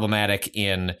especially problematic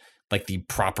in like the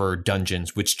proper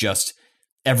dungeons, which just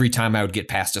every time I would get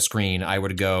past a screen, I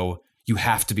would go, you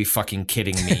have to be fucking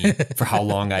kidding me for how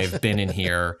long I've been in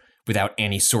here without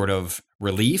any sort of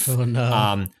relief. Oh,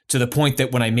 no. To the point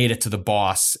that when I made it to the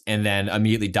boss and then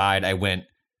immediately died, I went,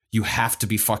 you have to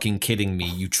be fucking kidding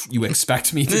me. You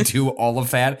expect me to do all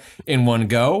of that in one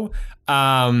go?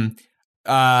 To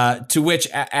which,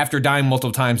 after dying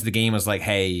multiple times, the game was like,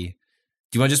 hey,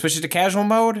 do you want to just switch it to casual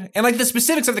mode? And like the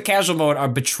specifics of the casual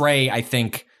mode betray, I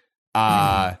think,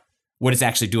 what it's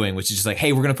actually doing, which is just like,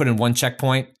 hey, we're going to put in one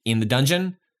checkpoint in the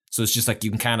dungeon. So it's just like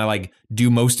you can kind of like do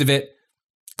most of it,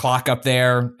 clock up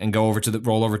there and roll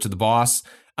over to the boss.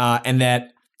 And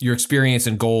that your experience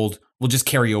in gold will just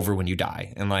carry over when you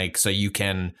die. And like, so you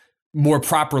can more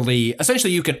properly,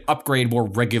 essentially you can upgrade more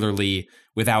regularly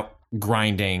without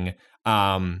grinding,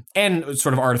 and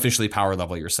sort of artificially power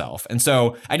level yourself. And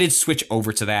so I did switch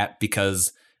over to that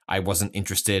because I wasn't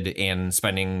interested in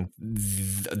spending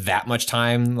that much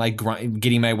time like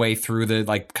getting my way through the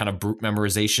like kind of brute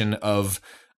memorization of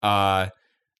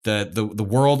the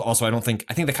world. Also, I think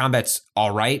the combat's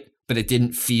all right, but it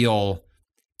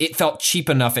felt cheap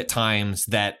enough at times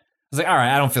that I was like, all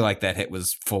right, I don't feel like that hit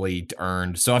was fully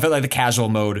earned. So I felt like the casual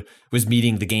mode was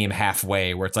meeting the game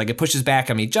halfway, where it's like it pushes back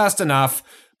on me just enough,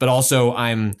 but also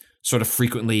I'm sort of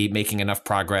frequently making enough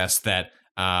progress that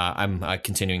I'm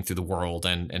continuing through the world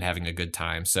and having a good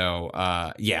time. So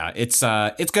yeah, it's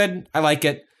good. I like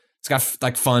it. It's got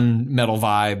like fun metal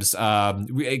vibes.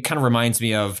 It kind of reminds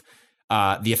me of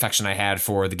the affection I had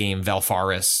for the game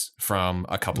Valfaris from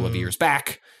a couple of years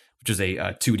back, which was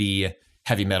a 2D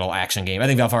heavy metal action game. I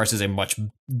think Valfaris is a much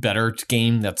better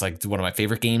game. That's like one of my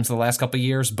favorite games of the last couple of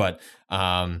years, but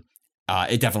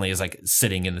it definitely is like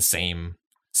sitting in the same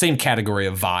category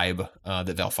of vibe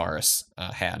that Valfaris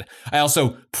had. I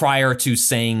also, prior to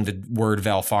saying the word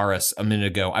Valfaris a minute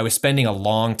ago, I was spending a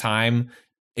long time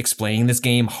explaining this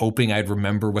game, hoping I'd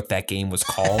remember what that game was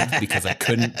called because I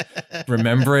couldn't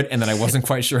remember it, and then I wasn't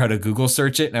quite sure how to Google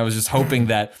search it, and I was just hoping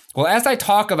that, well, as I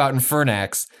talk about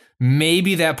Infernax,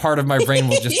 maybe that part of my brain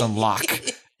will just unlock.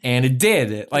 And it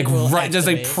did. Like right, just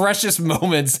like precious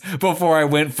moments before I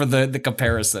went for the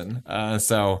comparison.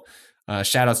 So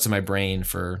shout outs to my brain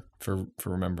for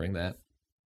remembering that.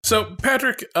 So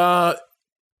Patrick, as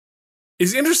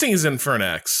interesting as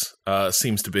Infernax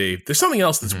seems to be, there's something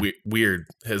else that's weird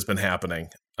has been happening.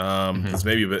 It's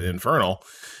maybe a bit infernal.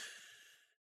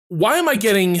 Why am I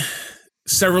getting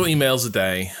several emails a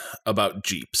day about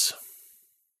Jeeps?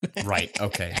 Right.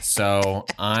 Okay. So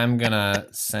I'm gonna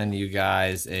send you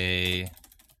guys really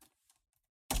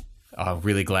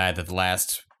glad that the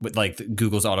last, like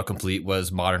Google's autocomplete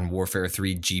was Modern Warfare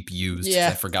 3 Jeep used. Yeah.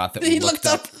 I forgot that we looked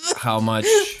up how much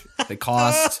they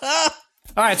cost. All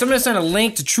right. So I'm gonna send a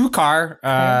link to TrueCar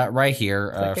right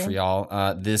here for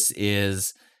y'all. This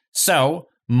is so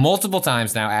multiple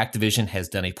times now. Activision has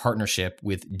done a partnership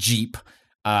with Jeep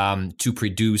to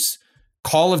produce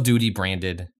Call of Duty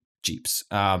branded Jeeps.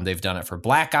 They've done it for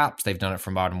Black Ops. They've done it for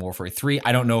Modern Warfare 3.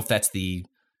 I don't know if that's the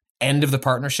end of the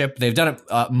partnership. They've done it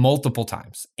multiple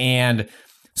times. And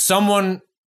someone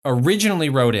originally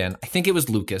wrote in, I think it was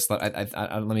Lucas.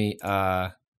 Let me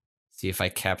see if I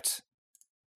kept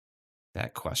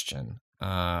that question.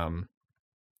 I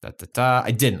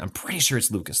didn't. I'm pretty sure it's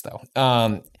Lucas, though.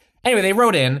 Anyway, they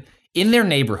wrote in their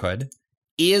neighborhood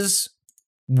is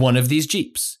one of these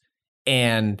Jeeps.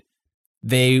 And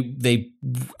they're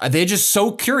just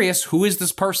so curious. Who is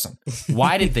this person?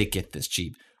 Why did they get this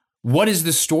Jeep? What is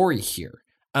the story here?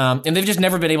 And they've just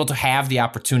never been able to have the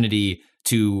opportunity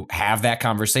to have that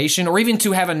conversation, or even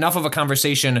to have enough of a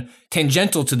conversation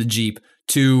tangential to the Jeep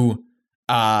to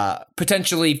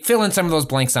potentially fill in some of those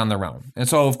blanks on their own. And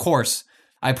so, of course,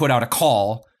 I put out a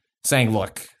call saying,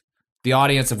 look, the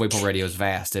audience of Waypoint Radio is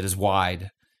vast. It is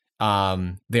wide.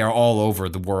 They are all over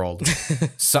the world.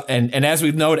 So, and as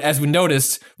we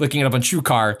noticed, looking it up on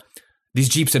TrueCar, these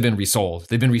Jeeps have been resold.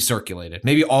 They've been recirculated.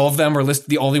 Maybe all of them are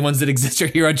the only ones that exist are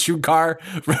here on TrueCar,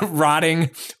 rotting,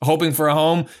 hoping for a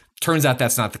home. Turns out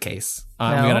that's not the case. We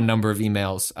got a number of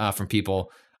emails from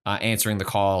people answering the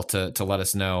call to let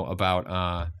us know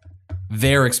about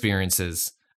their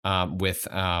experiences with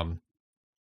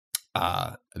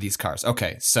these cars.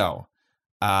 Okay, so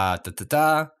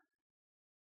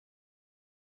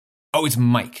Oh, it's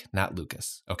Mike, not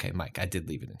Lucas. Okay, Mike, I did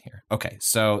leave it in here. Okay,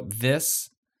 so this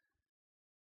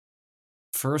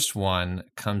first one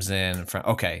comes in from,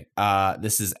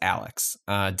 this is Alex.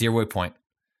 Dear Waypoint,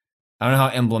 I don't know how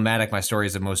emblematic my story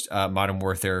is of most Modern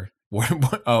Warfare.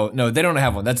 Oh, no, they don't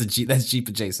have one. That's Jeep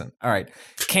adjacent. All right.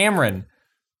 Cameron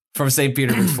from St.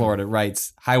 Petersburg, Florida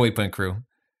writes, Hi, Waypoint crew.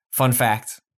 Fun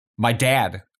fact, my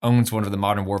dad owns one of the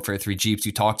Modern Warfare 3 Jeeps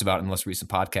you talked about in the most recent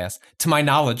podcast. To my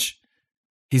knowledge,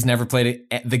 he's never played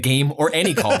the game or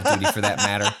any Call of Duty for that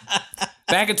matter.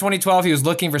 Back in 2012, he was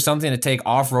looking for something to take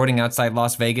off-roading outside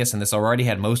Las Vegas, and this already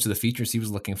had most of the features he was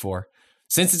looking for.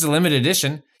 Since it's a limited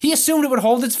edition, he assumed it would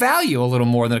hold its value a little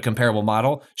more than a comparable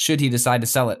model should he decide to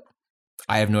sell it.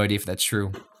 I have no idea if that's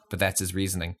true, but that's his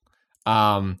reasoning.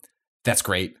 That's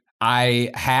great.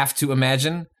 I have to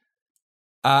imagine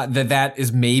that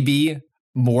is maybe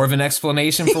more of an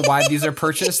explanation for why these are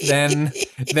purchased than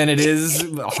it is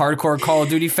hardcore Call of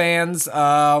Duty fans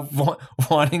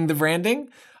wanting the branding.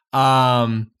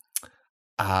 Yes,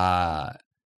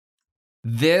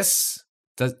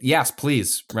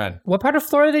 please, Ren. What part of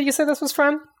Florida did you say this was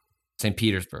from? St.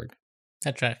 Petersburg.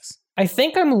 That tracks. I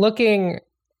think I'm looking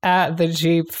at the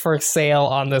Jeep for sale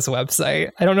on this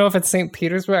website. I don't know if it's St.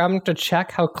 Petersburg. I'm going to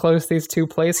check how close these two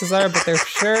places are, but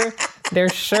there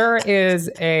sure is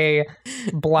a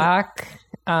black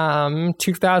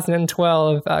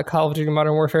 2012 Call of Duty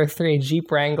Modern Warfare 3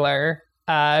 Jeep Wrangler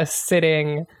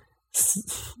sitting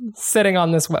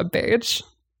on this webpage.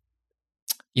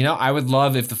 You know, I would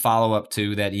love if the follow-up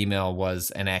to that email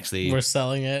was, and actually we're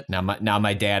selling it. Now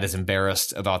my dad is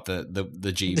embarrassed about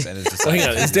the Jeep and is just hang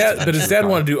on, his dad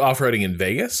want to do off-roading in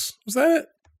Vegas? Was that it?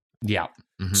 Yeah.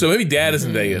 Mm-hmm. So maybe dad is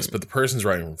in Vegas, but the person's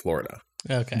riding from Florida.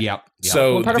 Okay. Yep.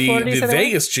 So the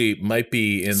Vegas Jeep might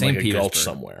be in St. like a Petersburg. gulch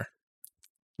somewhere.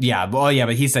 Yeah, but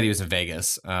he said he was in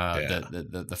Vegas.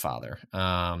 The father.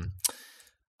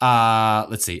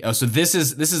 Let's see. Oh, so this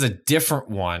is a different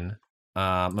one.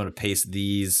 I'm going to paste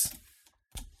these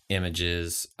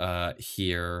images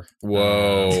here.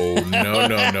 Whoa. No.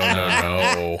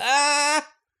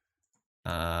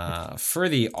 For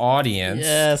the audience.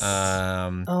 Yes.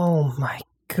 Oh my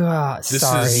God.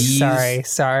 Sorry. Ren,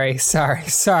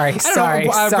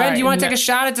 do you want to take a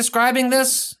shot at describing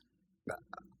this?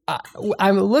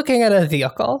 I'm looking at a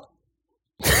vehicle.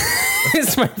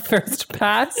 Is my first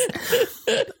pass.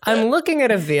 I'm looking at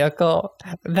a vehicle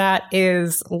that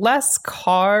is less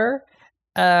car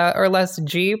or less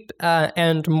Jeep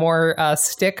and more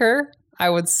sticker. I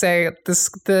would say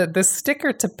the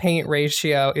sticker to paint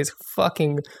ratio is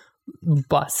fucking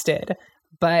busted,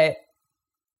 but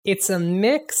it's a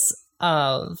mix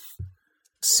of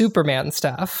Superman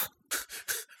stuff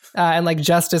and like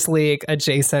Justice League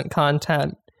adjacent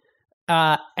content.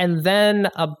 And then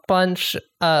a bunch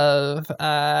of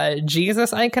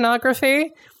Jesus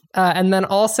iconography. And then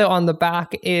also on the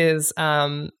back is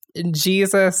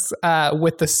Jesus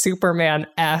with the Superman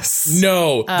S.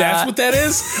 No, that's what that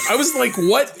is? I was like,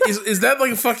 what? Is that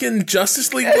like a fucking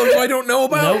Justice League logo I don't know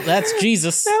about? Nope, that's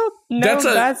Jesus. No,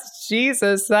 that's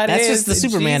Jesus. That's just the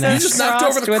Superman S. You just knocked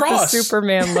over the cross. With the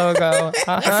Superman logo.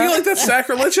 I feel like that's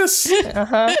sacrilegious.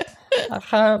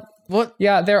 What?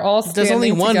 Yeah, they're all standing There's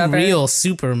only one together. real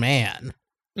Superman.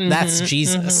 That's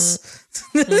Jesus.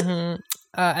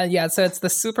 Yeah, so it's the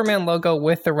Superman logo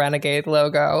with the Renegade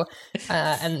logo,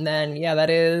 and then that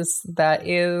is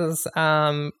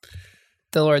the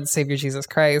Lord and Savior Jesus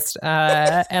Christ.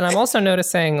 And I'm also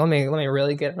noticing. Let me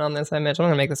really get in on this image. I'm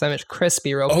gonna make this image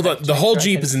crispy real quick. Hold on, the whole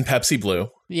Jeep is in Pepsi blue,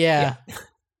 Yeah.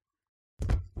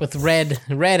 With red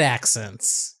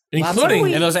accents.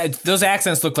 including. And those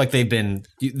accents look like they've been.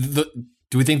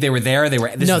 Do we think they were there? They were.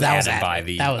 This No, was that was added by added.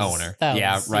 the That was- owner. that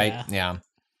Yeah, was- right. yeah. Yeah.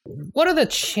 What are the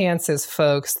chances,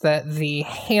 folks, that the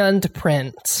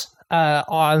handprint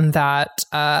on that?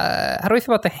 How do we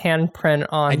feel about the handprint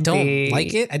on? I don't the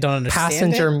like it. I don't understand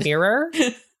passenger it. mirror.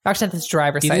 Actually, that's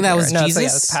driver's Do you side think that mirror. was No, Jesus? so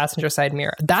yeah, it's passenger side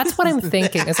mirror. That's what I'm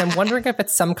thinking. Is I'm wondering if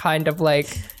it's some kind of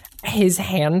like his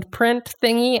handprint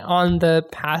thingy on the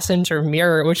passenger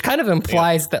mirror, which kind of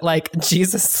implies that like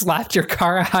Jesus slapped your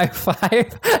car a high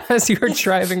five as you were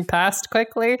driving past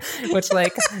quickly. Which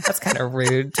like that's kind of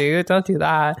rude, dude. Don't do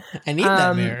that. I need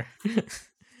that mirror.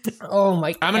 Oh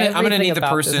my! I'm gonna everything need the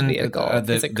about this person vehicle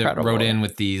is that incredible. wrote in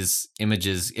with these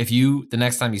images. If you the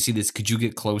next time you see this, could you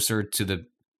get closer to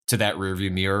that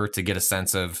rearview mirror to get a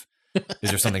sense of is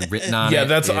there something written on it? Yeah,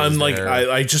 that's. Is I'm like, there-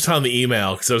 I just found the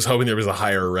email because I was hoping there was a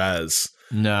higher res.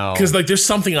 No. Because like there's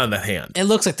something on the hand. It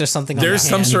looks like there's something on There's the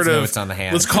some hand. sort No, of it's on the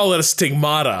hand. let's call it a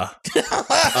stigmata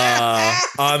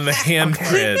on the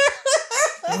handprint.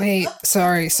 Wait,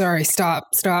 sorry, stop.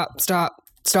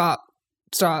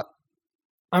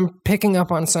 I'm picking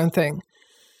up on something.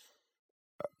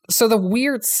 So the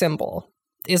weird symbol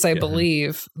is, I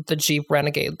believe, the Jeep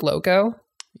Renegade logo.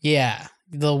 Yeah,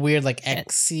 the weird like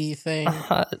XC thing.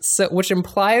 So, which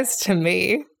implies to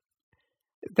me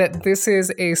that this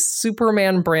is a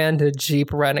Superman branded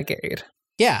Jeep Renegade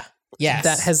Yeah. Yes.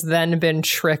 that has then been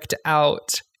tricked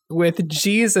out with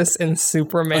Jesus and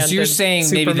Superman. So you're saying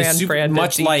maybe the branded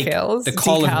much like decals- the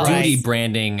Call decals. of Duty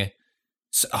branding.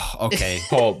 Okay.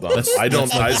 Hold on.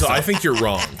 I think you're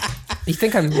wrong. You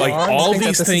think I'm Like wrong? You all think that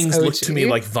these this is things look to me OG?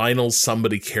 like vinyls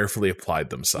somebody carefully applied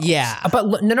themselves. Yeah.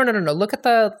 But no. Look at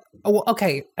the. Oh,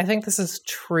 okay, I think this is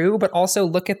true, but also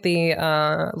look at the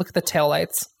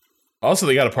taillights. Also,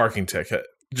 they got a parking ticket.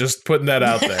 Just putting that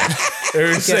out there.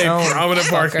 There's a owned, prominent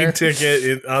parking fucker.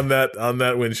 ticket on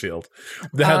that windshield.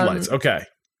 The headlights. Okay.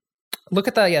 Look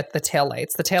at the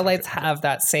taillights. The taillights have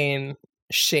that same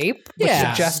shape, which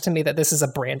Yeah. suggests to me that this is a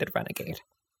branded Renegade.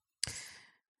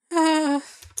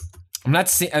 I'm not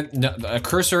seeing a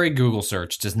cursory Google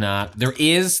search does not.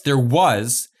 There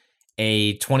was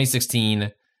a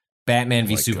 2016 Batman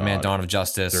v my Superman: God. Dawn of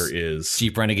Justice There is.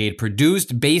 Jeep Renegade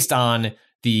produced based on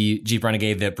the Jeep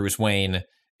Renegade that Bruce Wayne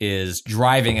is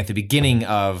driving at the beginning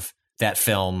of that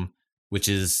film, which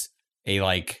is a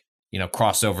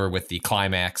crossover with the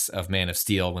climax of Man of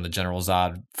Steel when the General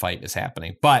Zod fight is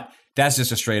happening. But that's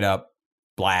just a straight up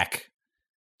black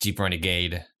Jeep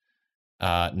Renegade.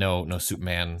 No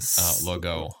Superman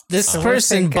logo. This we're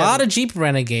person thinking- bought a Jeep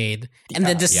Renegade and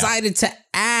then decided to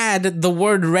add the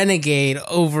word Renegade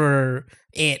over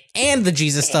it and the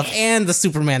Jesus stuff and the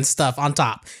Superman stuff on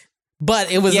top.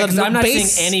 But it was Yeah, because I'm not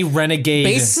base seeing any Renegade.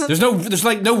 base- There's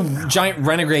like no giant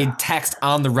Renegade text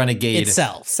on the Renegade.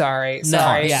 itself. Sorry.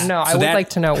 yeah. No, I So would that-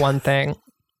 like to note one thing.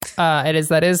 It is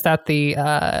that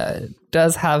the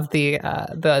does have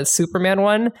the Superman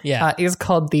one. Yeah. Is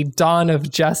called the Dawn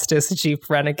of Justice Jeep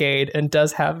Renegade and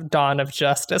does have Dawn of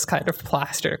Justice kind of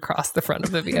plastered across the front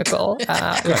of the vehicle,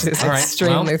 which is All right.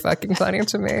 extremely fucking funny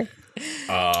to me.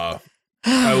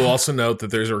 I will also note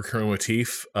that there's a recurring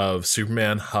motif of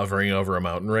Superman hovering over a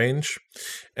mountain range,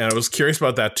 and I was curious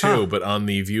about that too. But on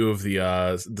the view of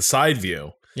the side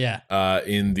view, Yeah.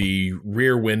 in the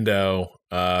rear window,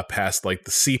 past like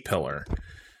the C pillar,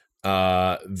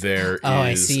 there I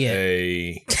is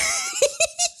see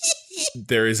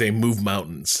there is a Move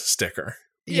Mountains sticker.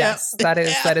 Yes, that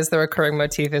is the recurring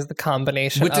motif, is the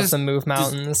combination What of does- the Move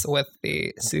Mountains with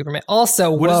the Superman.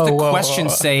 Also, What does the question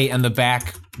whoa. say on the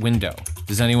back window?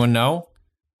 Does anyone know?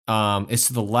 It's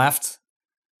to the left.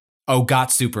 Oh,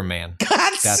 got Superman.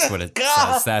 That's what it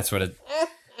says. That's what it. I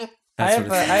That's what it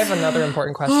says. have another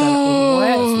important question.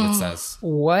 That's what it says.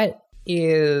 What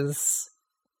is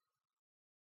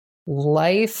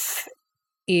life?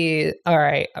 Is all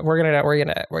right. We're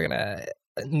gonna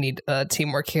need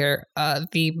teamwork here.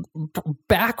 The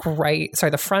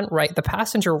the front right, the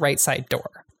passenger right side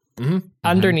door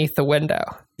underneath the window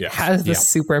Yes. has the Yeah.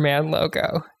 Superman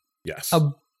logo. Yes.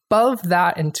 Above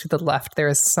that and to the left, there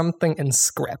is something in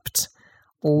script.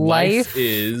 Life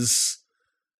is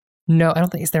No, I don't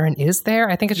think. Is there?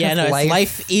 I think it's Yeah, just no, life.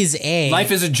 life is a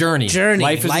Life is a journey. journey.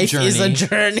 Life is a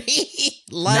journey.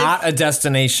 Life. Not a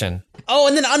destination. Oh,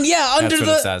 and then under That's what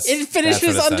the it says. it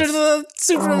finishes That's what it under says. the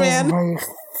Superman. Oh my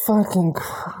fucking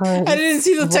Christ! I didn't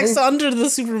see the text under the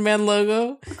Superman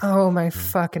logo. Oh my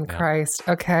fucking Christ.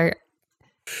 Okay.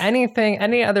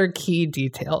 Any other key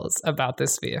details about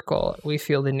this vehicle we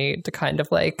feel the need to kind of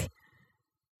like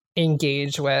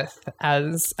engage with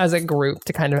as a group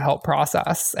to kind of help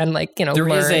process and like, you know, There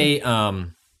is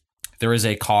learn. there is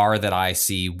a car that I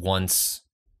see once.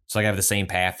 So I have the same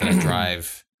path that I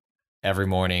drive every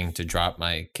morning to drop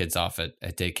my kids off at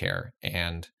daycare,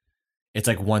 and it's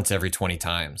like once every 20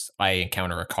 times I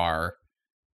encounter a car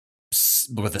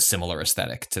with a similar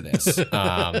aesthetic to this.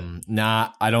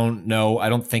 I don't know. I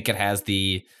don't think it has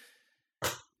the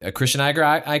Christian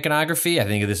iconography. I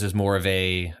think this is more of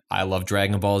a I love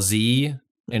Dragon Ball Z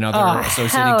and other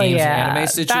associated hell games yeah. and anime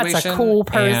situation. That's a cool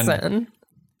And person.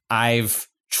 I've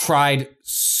tried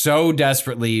so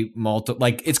desperately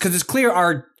it's because it's clear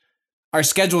our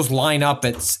schedules line up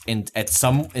in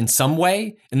some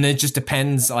way, and then it just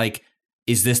depends, like,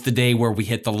 is this the day where we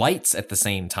hit the lights at the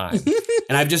same time?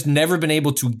 And I've just never been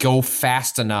able to go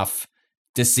fast enough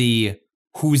to see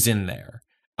who's in there.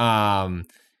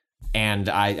 And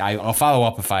I'll follow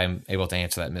up if I'm able to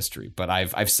answer that mystery. But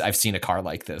I've seen a car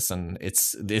like this, and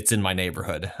it's in my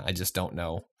neighborhood. I just don't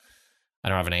know I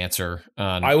don't have an answer.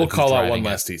 On I will who's call out driving one it.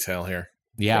 last detail here.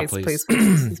 Yeah, please.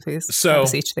 So- I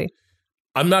beseech thee.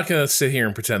 I'm not going to sit here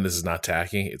and pretend this is not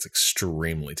tacky. It's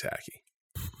extremely tacky.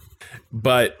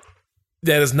 But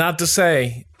that is not to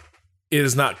say it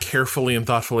is not carefully and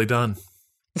thoughtfully done.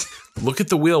 Look at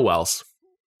the wheel wells.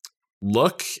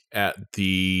 Look at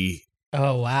the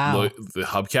Oh wow. the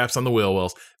hubcaps on the wheel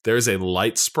wells. There's a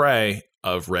light spray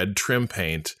of red trim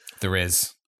paint There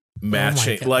is.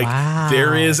 matching. God. Like Wow.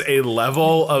 there is a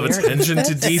level of Where is attention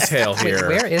to this? detail Wait, here.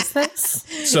 where is this?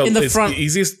 So In the it's front- the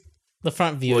easiest. The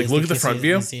front view. Like, is look at the front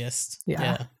view? Easiest.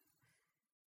 Yeah.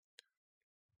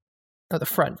 Oh, the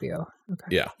front view. Okay.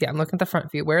 Yeah. Yeah, I'm looking at the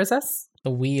front view. Where is this?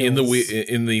 The wheels. In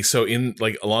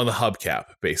the along the hubcap,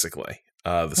 basically,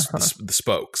 the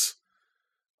spokes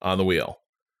on the wheel.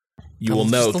 You will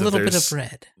Just note a that little bit there's of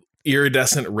red.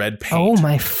 iridescent red paint. Oh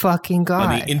my fucking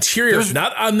god! On the interior,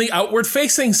 not on the outward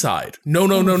facing side. No.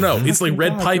 It's like red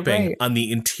God, you're piping right. on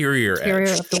the interior Interior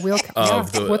edge of the wheel cap.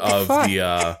 of the what the of fuck?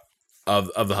 the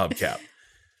of the hubcap.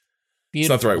 It's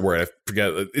Beautiful. not the right word. I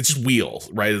forget. It's just wheels,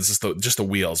 right? It's just the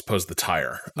wheel as opposed to the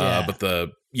tire. Yeah. But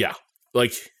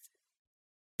like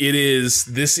it is.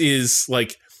 This is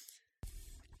like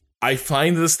I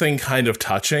find this thing kind of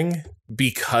touching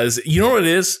because you know what it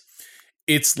is.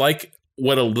 It's like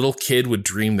what a little kid would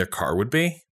dream their car would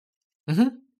be.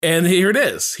 Mhm. And here it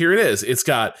is. It's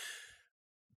got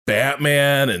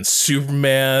Batman and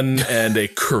Superman and a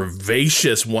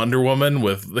curvaceous Wonder Woman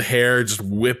with the hair just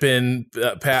whipping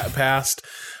past.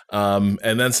 And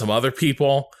then some other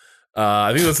people.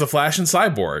 I think that's the Flash and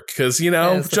Cyborg because,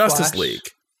 Yeah, it's the Justice Flash. League.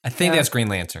 I think Yeah. that's Green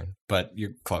Lantern, but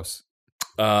you're close.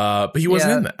 But he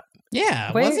wasn't Yeah. in that.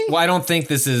 Yeah. Wait. Was he? Well, I don't think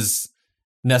this is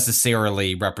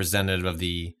necessarily representative of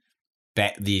the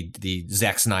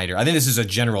Zack Snyder. I think this is a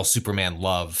general Superman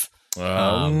love.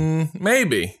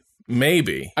 Maybe.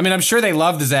 I mean, I'm sure they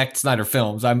love the Zack Snyder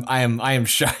films. I am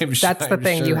sure. That's the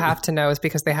thing you have to know is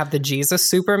because they have the Jesus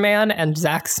Superman, and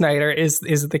Zack Snyder is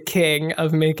the king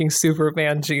of making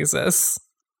Superman Jesus.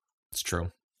 It's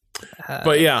true.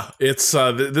 But yeah, it's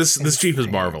this Jeep is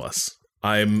marvelous.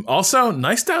 I'm also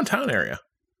nice downtown area.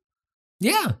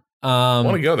 Yeah. I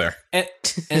want to go there.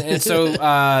 And so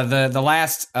the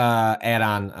last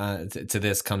add-on to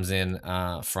this comes in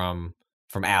from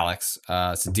Alex.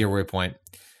 It's a Dear Waypoint.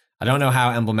 I don't know how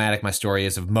emblematic my story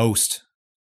is of most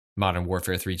Modern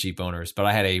Warfare 3 Jeep owners, but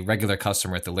I had a regular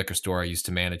customer at the liquor store I used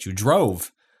to manage who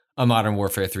drove a Modern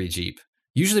Warfare 3 Jeep,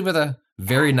 usually with a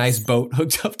very nice boat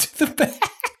hooked up to the back.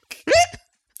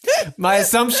 My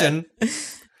assumption,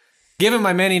 given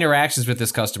my many interactions with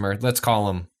this customer, let's call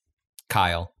him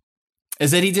Kyle, is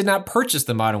that he did not purchase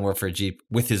the Modern Warfare Jeep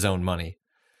with his own money.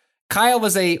 Kyle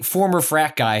was a former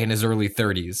frat guy in his early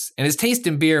 30s, and his taste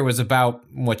in beer was about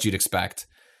what you'd expect.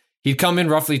 He'd come in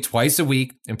roughly twice a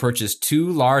week and purchase 2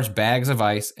 large bags of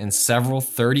ice and several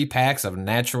 30 packs of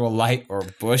Natural Light or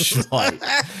Busch Light.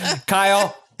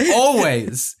 Kyle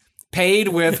always paid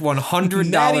with $100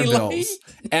 Natty bills Light.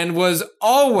 and was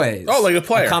always like a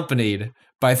player. accompanied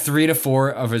by 3 to 4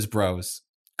 of his bros.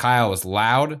 Kyle was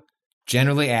loud,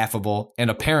 generally affable, and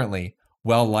apparently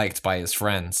well-liked by his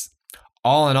friends.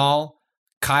 All in all,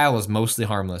 Kyle was mostly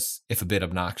harmless, if a bit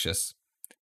obnoxious.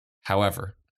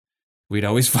 However, we'd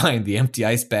always find the empty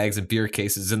ice bags and beer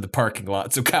cases in the parking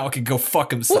lot so Kyle could go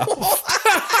fuck himself.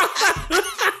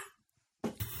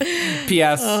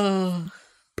 P.S.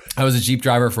 I was a Jeep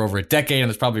driver for over a decade, and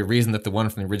there's probably a reason that the one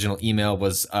from the original email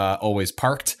was always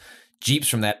parked. Jeeps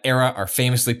from that era are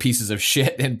famously pieces of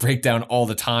shit and break down all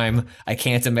the time. I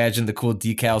can't imagine the cool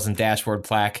decals and dashboard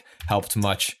plaque helped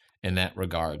much in that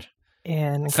regard.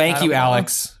 Thank you,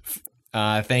 Alex.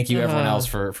 Thank you, everyone else,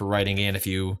 for writing in. If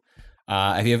you've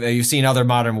seen other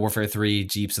Modern Warfare 3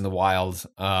 Jeeps in the wild,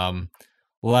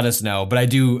 let us know. But I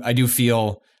do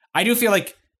feel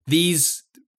like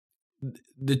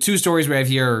the 2 stories we have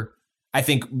here, I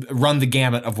think, run the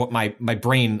gamut of what my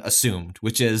brain assumed,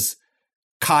 which is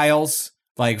Kyle's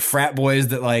like frat boys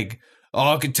that like,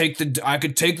 oh, I could take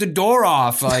the door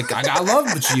off. Like I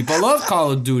love the Jeep. I love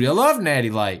Call of Duty. I love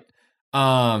Natty Light.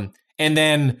 And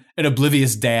then an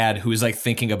oblivious dad who's like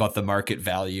thinking about the market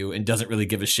value and doesn't really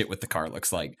give a shit what the car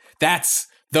looks like.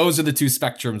 Those are the 2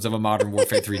 spectrums of a Modern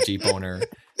Warfare 3 Jeep owner.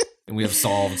 And we have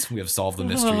solved the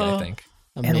mystery, I think.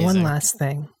 Amazing. And one last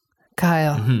thing,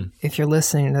 Kyle, if you're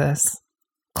listening to this,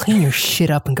 clean your shit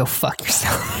up and go fuck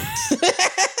yourself.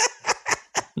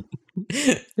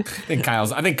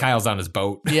 I think Kyle's on his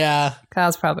boat. Yeah.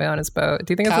 Kyle's probably on his boat.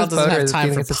 Do you think Kyle it's his doesn't boat or have do you time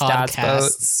think for it's his dad's boat?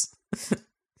 podcasts.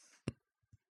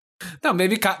 No,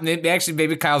 maybe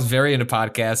Kyle's very into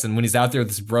podcasts, and when he's out there with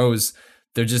his bros,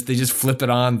 They just flip it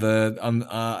on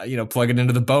plug it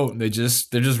into the boat. And they're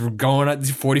just going at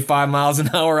 45 miles an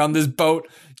hour on this boat,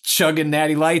 chugging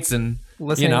Natty Lights and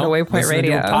Listening to Waypoint listening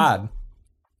Radio. to a pod.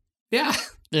 Yeah.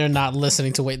 They're not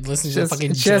listening to listening to the Just-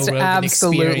 fucking just Joe Rogan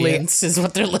absolutely- experience is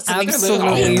what they're listening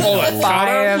Absolutely. to.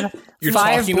 Oh, You're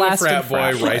five talking to a blasted frat boy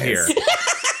right boys. here.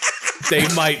 They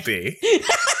might be.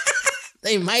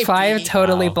 They might Five be.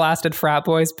 totally blasted frat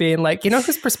boys being like, you know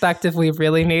whose perspective we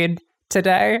really need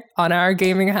today on our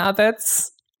gaming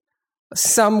habits?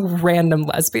 Some random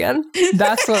lesbian.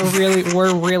 That's what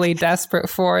we're really desperate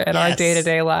for in our Yes.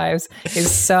 day-to-day lives, is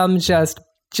some just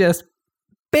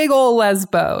big old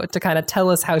lesbo to kind of tell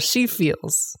us how she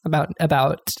feels about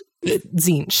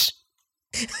Zinch.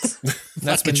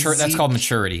 That's Fucking mature. That's Zeke. called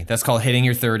maturity. That's called hitting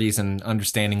your 30s and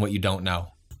understanding what you don't know.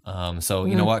 So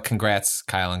you know what? Congrats,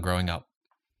 Kyle, on growing up.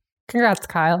 Congrats,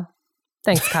 Kyle.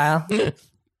 Thanks, Kyle.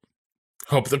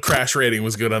 Hope the crash rating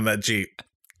was good on that Jeep.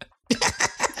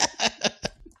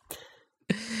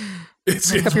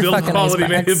 Its up your build fucking quality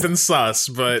may ice have been sus,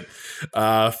 but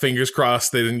fingers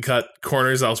crossed they didn't cut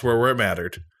corners elsewhere where it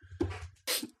mattered.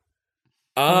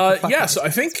 Yeah, so I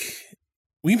think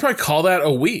we can probably call that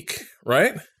a week,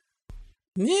 right?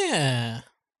 Yeah.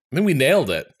 I think we nailed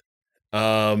it.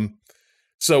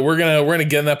 So we're gonna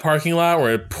get in that parking lot.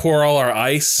 We're gonna pour all our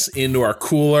ice into our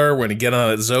cooler. We're gonna get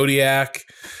on that Zodiac.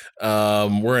 We're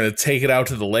gonna take it out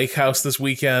to the lake house this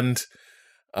weekend.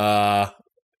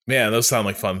 Man, those sound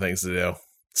like fun things to do.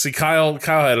 See, Kyle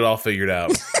had it all figured out.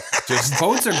 Just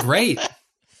boats are great.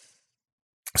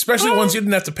 Especially ones you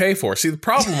didn't have to pay for. See, the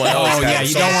problem I always Oh have yeah, with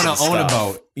you don't some want of to this own a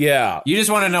stuff- boat. Yeah. You just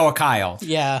want to know a Kyle.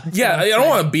 Yeah. Yeah, I don't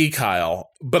want to be Kyle,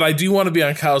 but I do want to be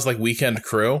on Kyle's like weekend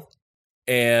crew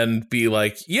and be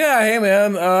like, yeah, hey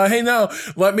man, hey no,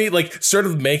 let me like sort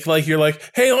of make like you're like,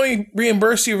 hey, let me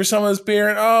reimburse you for some of this beer.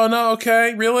 And oh no,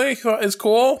 okay, really? It's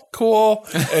cool.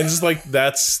 And just like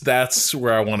that's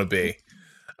where I want to be.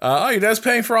 Oh, your dad's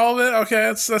paying for all of it?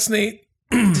 Okay, that's neat.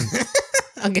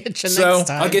 I'll get you So, next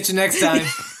time. I'll get you next time.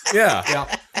 Yeah.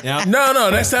 Yeah.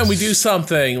 No, next time we do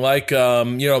something like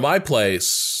my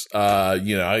place,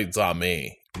 it's on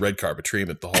me. Red carpet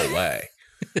treatment the whole way.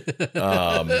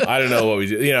 I don't know what we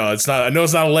do. It's not. I know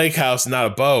it's not a lake house, not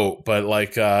a boat, but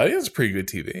like, it's a pretty good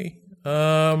TV.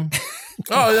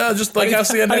 Just lake house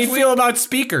again How do next you week. feel about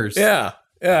speakers? Yeah.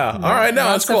 All right. No,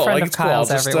 Lots it's of cool. friend Like of it's cool. Kyle's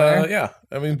Just everywhere. yeah.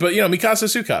 I mean, but Mikasa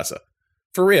Sukasa,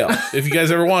 for real. If you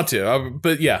guys ever want to,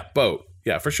 but yeah, boat.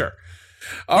 Yeah, for sure.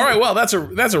 All right, well, that's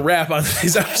a wrap on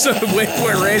today's episode of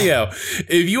Waypoint Radio.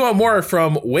 If you want more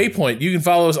from Waypoint, you can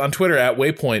follow us on Twitter at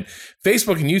Waypoint,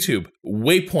 Facebook and YouTube,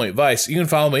 Waypoint Vice. You can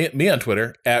follow me on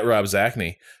Twitter at Rob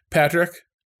Zachney. Patrick,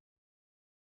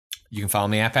 You can follow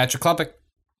me at Patrick Klepek.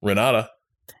 Renata,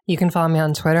 You can follow me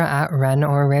on Twitter at Ren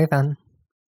or Raven.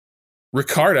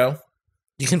 Ricardo,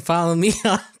 You can follow me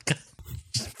on.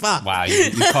 Fuck. Wow,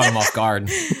 you caught him off guard.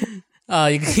 who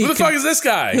the fuck is this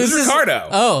guy? Who's this? Ricardo?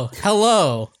 Oh,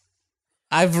 hello.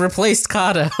 I've replaced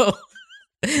Kato.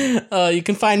 You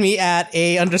can find me at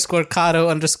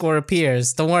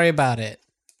 _Kato_appears. Don't worry about it.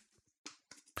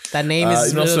 That name is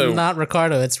and also- not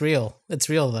Ricardo. It's real. It's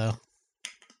real though.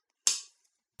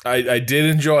 I did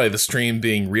enjoy the stream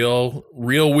being real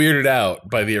weirded out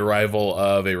by the arrival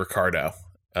of a Ricardo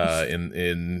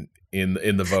in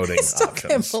the voting I still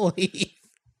can't options. believe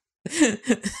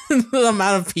the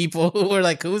amount of people who were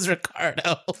like, "Who's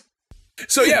Ricardo?"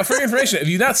 So yeah, for your information, if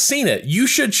you've not seen it, you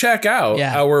should check out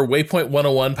Yeah. our Waypoint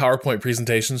 101 PowerPoint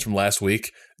presentations from last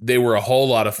week. They were a whole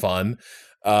lot of fun.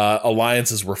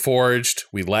 Alliances were forged.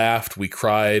 We laughed. We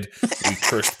cried. We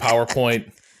cursed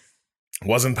PowerPoint. It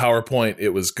wasn't PowerPoint. It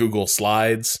was Google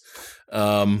Slides. We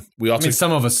I also mean,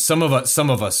 some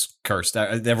of us cursed.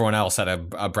 Everyone else had a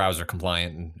browser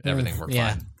compliant and everything worked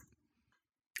yeah. fine.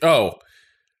 Oh,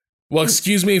 well,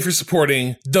 excuse me for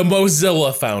supporting the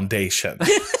Mozilla Foundation.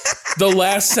 The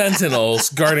last sentinels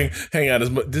guarding. Hang on,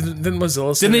 didn't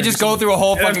Mozilla? Didn't they just go through a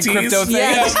whole fucking NFTs? crypto thing?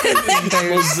 Yeah.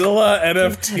 Mozilla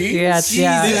NFTs.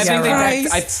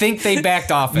 I think they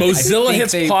backed off. It. I Mozilla think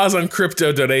hits they- pause on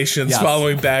crypto donations Yes.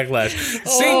 following backlash.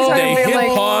 See, Oh, they hit like-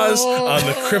 pause on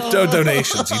the crypto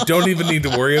donations. You don't even need to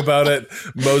worry about it.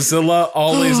 Mozilla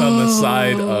always on the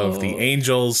side of the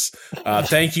angels.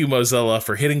 Thank you, Mozilla,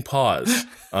 for hitting pause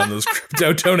on those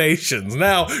crypto donations.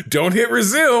 Now, don't hit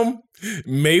resume.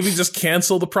 Maybe just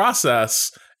cancel the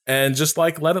process and just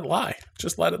like let it lie.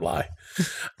 Just let it lie.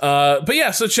 But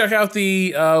yeah, so check out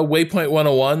the Waypoint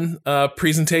 101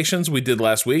 presentations we did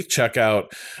last week. Check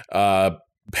out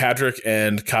Patrick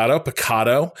and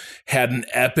Picado had an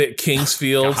epic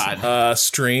Kingsfield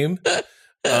stream.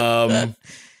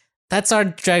 That's our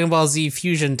Dragon Ball Z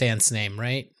fusion dance name,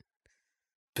 right?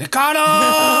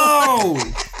 Picado!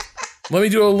 Let me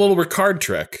do a little Ricard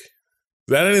trick. Is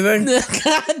that anything?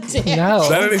 God damn. No. Is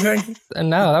that anything?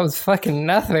 No, that was fucking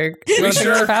nothing. Do you want to take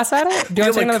sure? another pass at it? Do you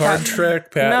want to take another card pass?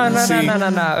 trick,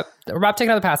 Pat? No. Rob, take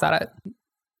another pass at it.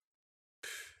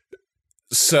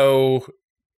 So,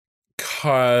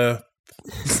 Ricard.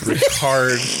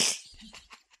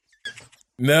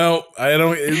 No, I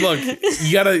don't. Look,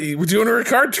 we're doing a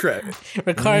Ricard trick.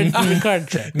 Ricard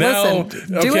check. No,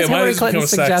 Listen, do okay, as mine Hillary has Clinton become a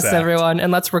sex suggests, act. everyone,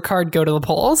 and let's Ricard go to the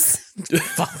polls.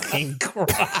 Fucking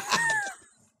Christ.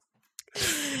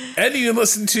 And you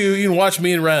can watch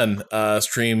me and Ren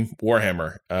stream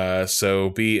Warhammer.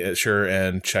 So be sure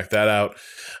and check that out.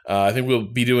 I think we'll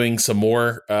be doing some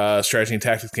more strategy and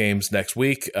tactics games next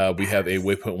week. We have a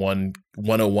Waypoint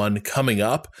 101 coming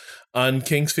up on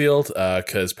Kingsfield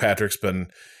because Patrick's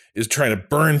is trying to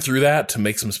burn through that to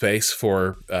make some space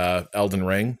for Elden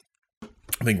Ring. I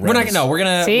think We're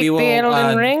gonna Seek we will the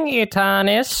Elden Ring, you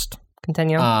tarnished.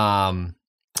 Continue.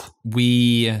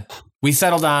 we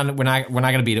settled on we're not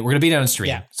gonna beat it. We're gonna beat it on stream.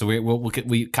 Yeah. So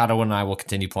Kato and I will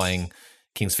continue playing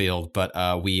Kingsfield,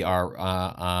 but we are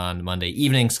on Monday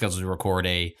evening scheduled to record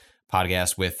a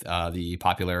podcast with the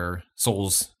popular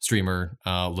Souls streamer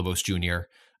Lobos Jr.,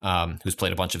 who's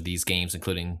played a bunch of these games,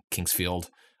 including Kingsfield.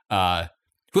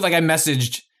 Who I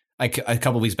messaged like a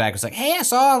couple weeks back. Was like, hey, I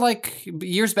saw like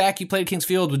years back you played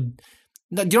Kingsfield.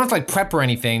 You don't have to like prep or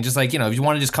anything. Just like, if you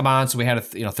want to just come on. So we had a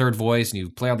third voice and you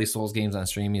play all these Souls games on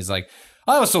stream. He's like,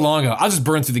 oh, that was so long ago. I'll just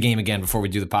burn through the game again before we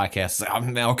do the podcast.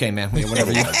 Like, okay, man,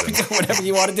 whatever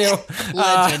you want to do.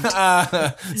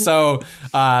 So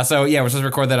yeah, we're supposed to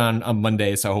record that on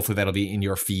Monday. So hopefully that'll be in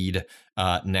your feed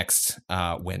next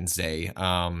Wednesday,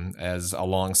 as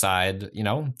alongside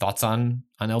thoughts on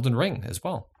Elden Ring as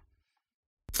well.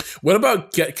 What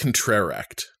about Get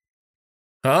Contrarect?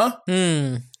 Huh?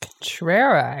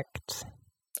 Contrarect.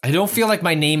 I don't feel like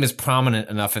my name is prominent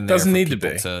enough in there. Doesn't for need to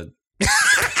people be.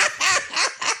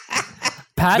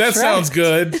 Patrick. That sounds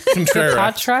good. Contrarect.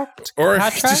 Patrick. Or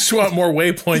if you just want more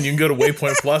Waypoint, you can go to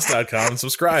waypointplus.com and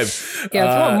subscribe. Yeah, if you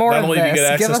want more not of only do you this,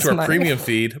 get give access us to our money. premium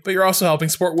feed, but you're also helping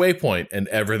support Waypoint and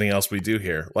everything else we do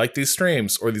here, like these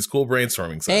streams or these cool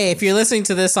brainstorming sessions. Hey, if you're listening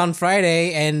to this on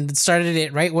Friday and started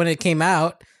it right when it came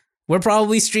out, we're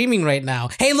probably streaming right now.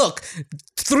 Hey, look,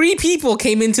 3 people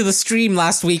came into the stream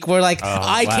last week. We're like,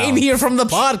 I wow. came here from the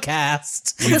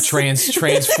podcast. We've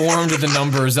transformed the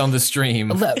numbers on the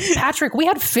stream. Patrick, we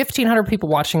had 1,500 people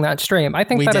watching that stream. I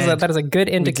think We that did. is a good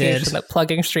did. indication that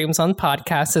plugging streams on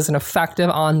podcasts is an effective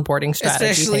onboarding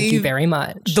strategy. Especially Thank you very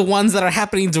much. The ones that are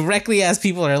happening directly as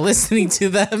people are listening to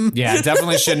them. Yeah,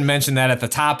 definitely shouldn't mention that at the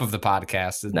top of the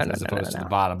podcast as opposed to the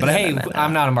bottom. But hey,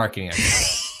 I'm not a marketing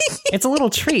expert. It's a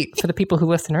little treat for the people who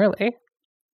listen early.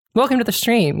 Welcome to the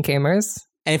stream, gamers.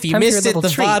 And if you Time for your missed it, little the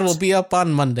VOD treat. will be up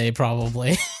on Monday,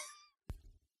 probably.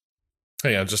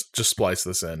 Hang on, just splice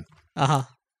this in. Uh-huh.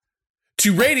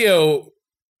 To radio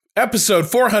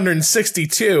episode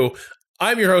 462.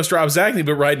 I'm your host, Rob Zachney,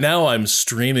 but right now I'm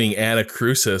streaming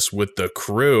Anacrusis with the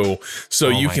crew. So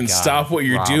you my can God, stop what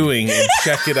you're Rob. doing and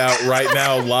check it out right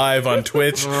now live on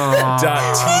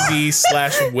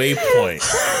twitch.tv/waypoint.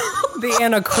 The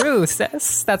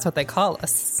Anacrusis. That's what they call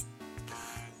us.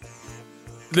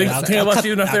 Think I left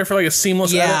you enough there for like a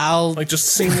seamless edit? I'll... Like just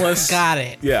seamless? Got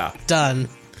it. Yeah. Done.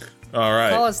 All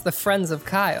right. Call us the Friends of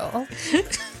Kyle.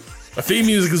 Our theme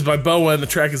music is by Boa, and the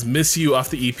track is Miss You off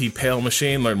the EP Pale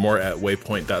Machine. Learn more at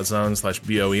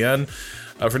waypoint.zone/BOEN.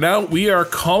 For now, we are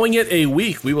calling it a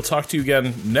week. We will talk to you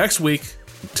again next week.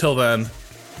 Until then,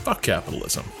 fuck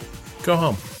capitalism. Go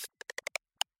home.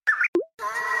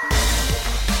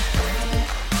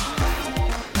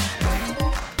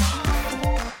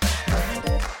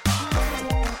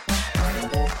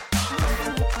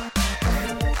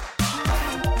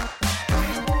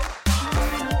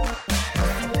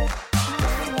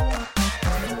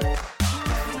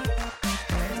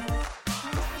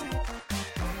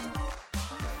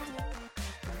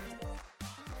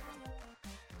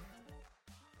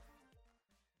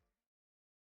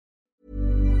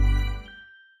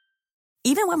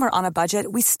 Even when we're on a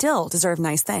budget, we still deserve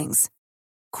nice things.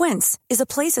 Quince is a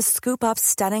place to scoop up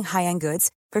stunning high-end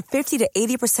goods for 50 to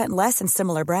 80% less than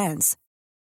similar brands.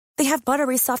 They have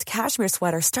buttery soft cashmere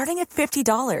sweaters starting at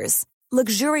 $50,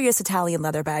 luxurious Italian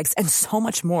leather bags, and so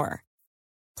much more.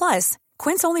 Plus,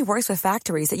 Quince only works with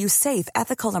factories that use safe,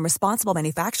 ethical, and responsible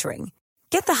manufacturing.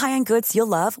 Get the high-end goods you'll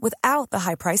love without the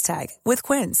high price tag with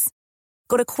Quince.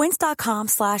 Go to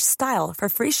quince.com/style for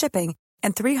free shipping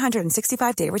and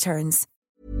 365-day returns.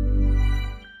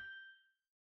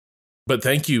 But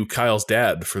thank you, Kyle's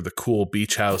dad, for the cool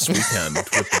beach house weekend with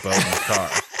the boat and the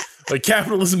car. Like,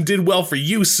 capitalism did well for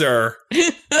you, sir. Do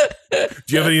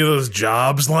you have any of those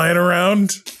jobs lying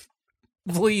around?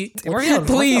 Please, We're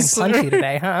feeling punchy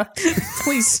today, huh?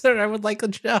 please, sir, I would like a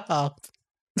job.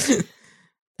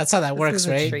 That's how that works, This is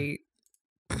a right? treat.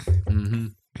 Mm-hmm.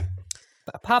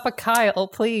 Papa Kyle,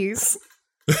 please.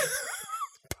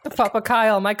 Papa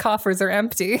Kyle, my coffers are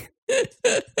empty.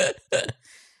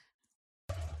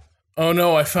 Oh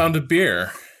no, I found a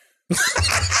beer.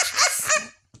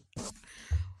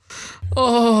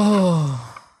 Oh,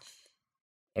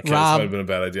 Okay, Rob. this might have been a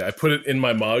bad idea. I put it in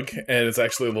my mug, and it's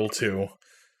actually a little too...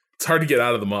 It's hard to get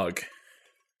out of the mug.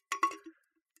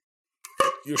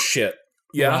 You shit.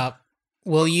 Yeah? Rob,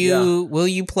 will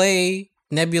you play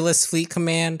Nebulous Fleet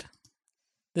Command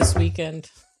this weekend?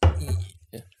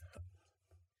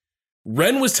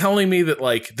 Ren was telling me that,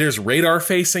 like, there's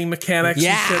radar-facing mechanics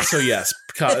Yeah. and shit, so yes,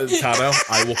 Kato,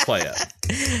 I will play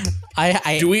it. I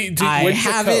I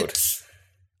have it.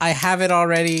 I have it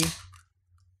already.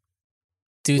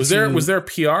 Was there a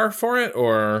PR for it,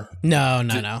 or No.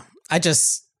 I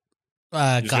just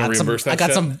gonna got some. reimburse that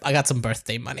I got some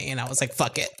birthday money, and I was like,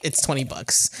 "Fuck it, it's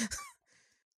 $20."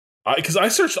 because I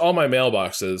searched all my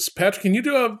mailboxes. Patrick, can you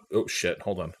do a? Oh shit!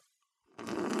 Hold on.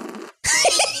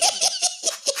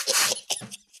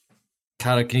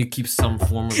 Kata, can you keep some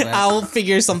form of that? I'll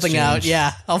figure something out. Change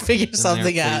Yeah, I'll figure in there,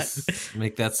 something out. please?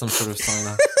 Make that some sort of sign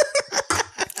off.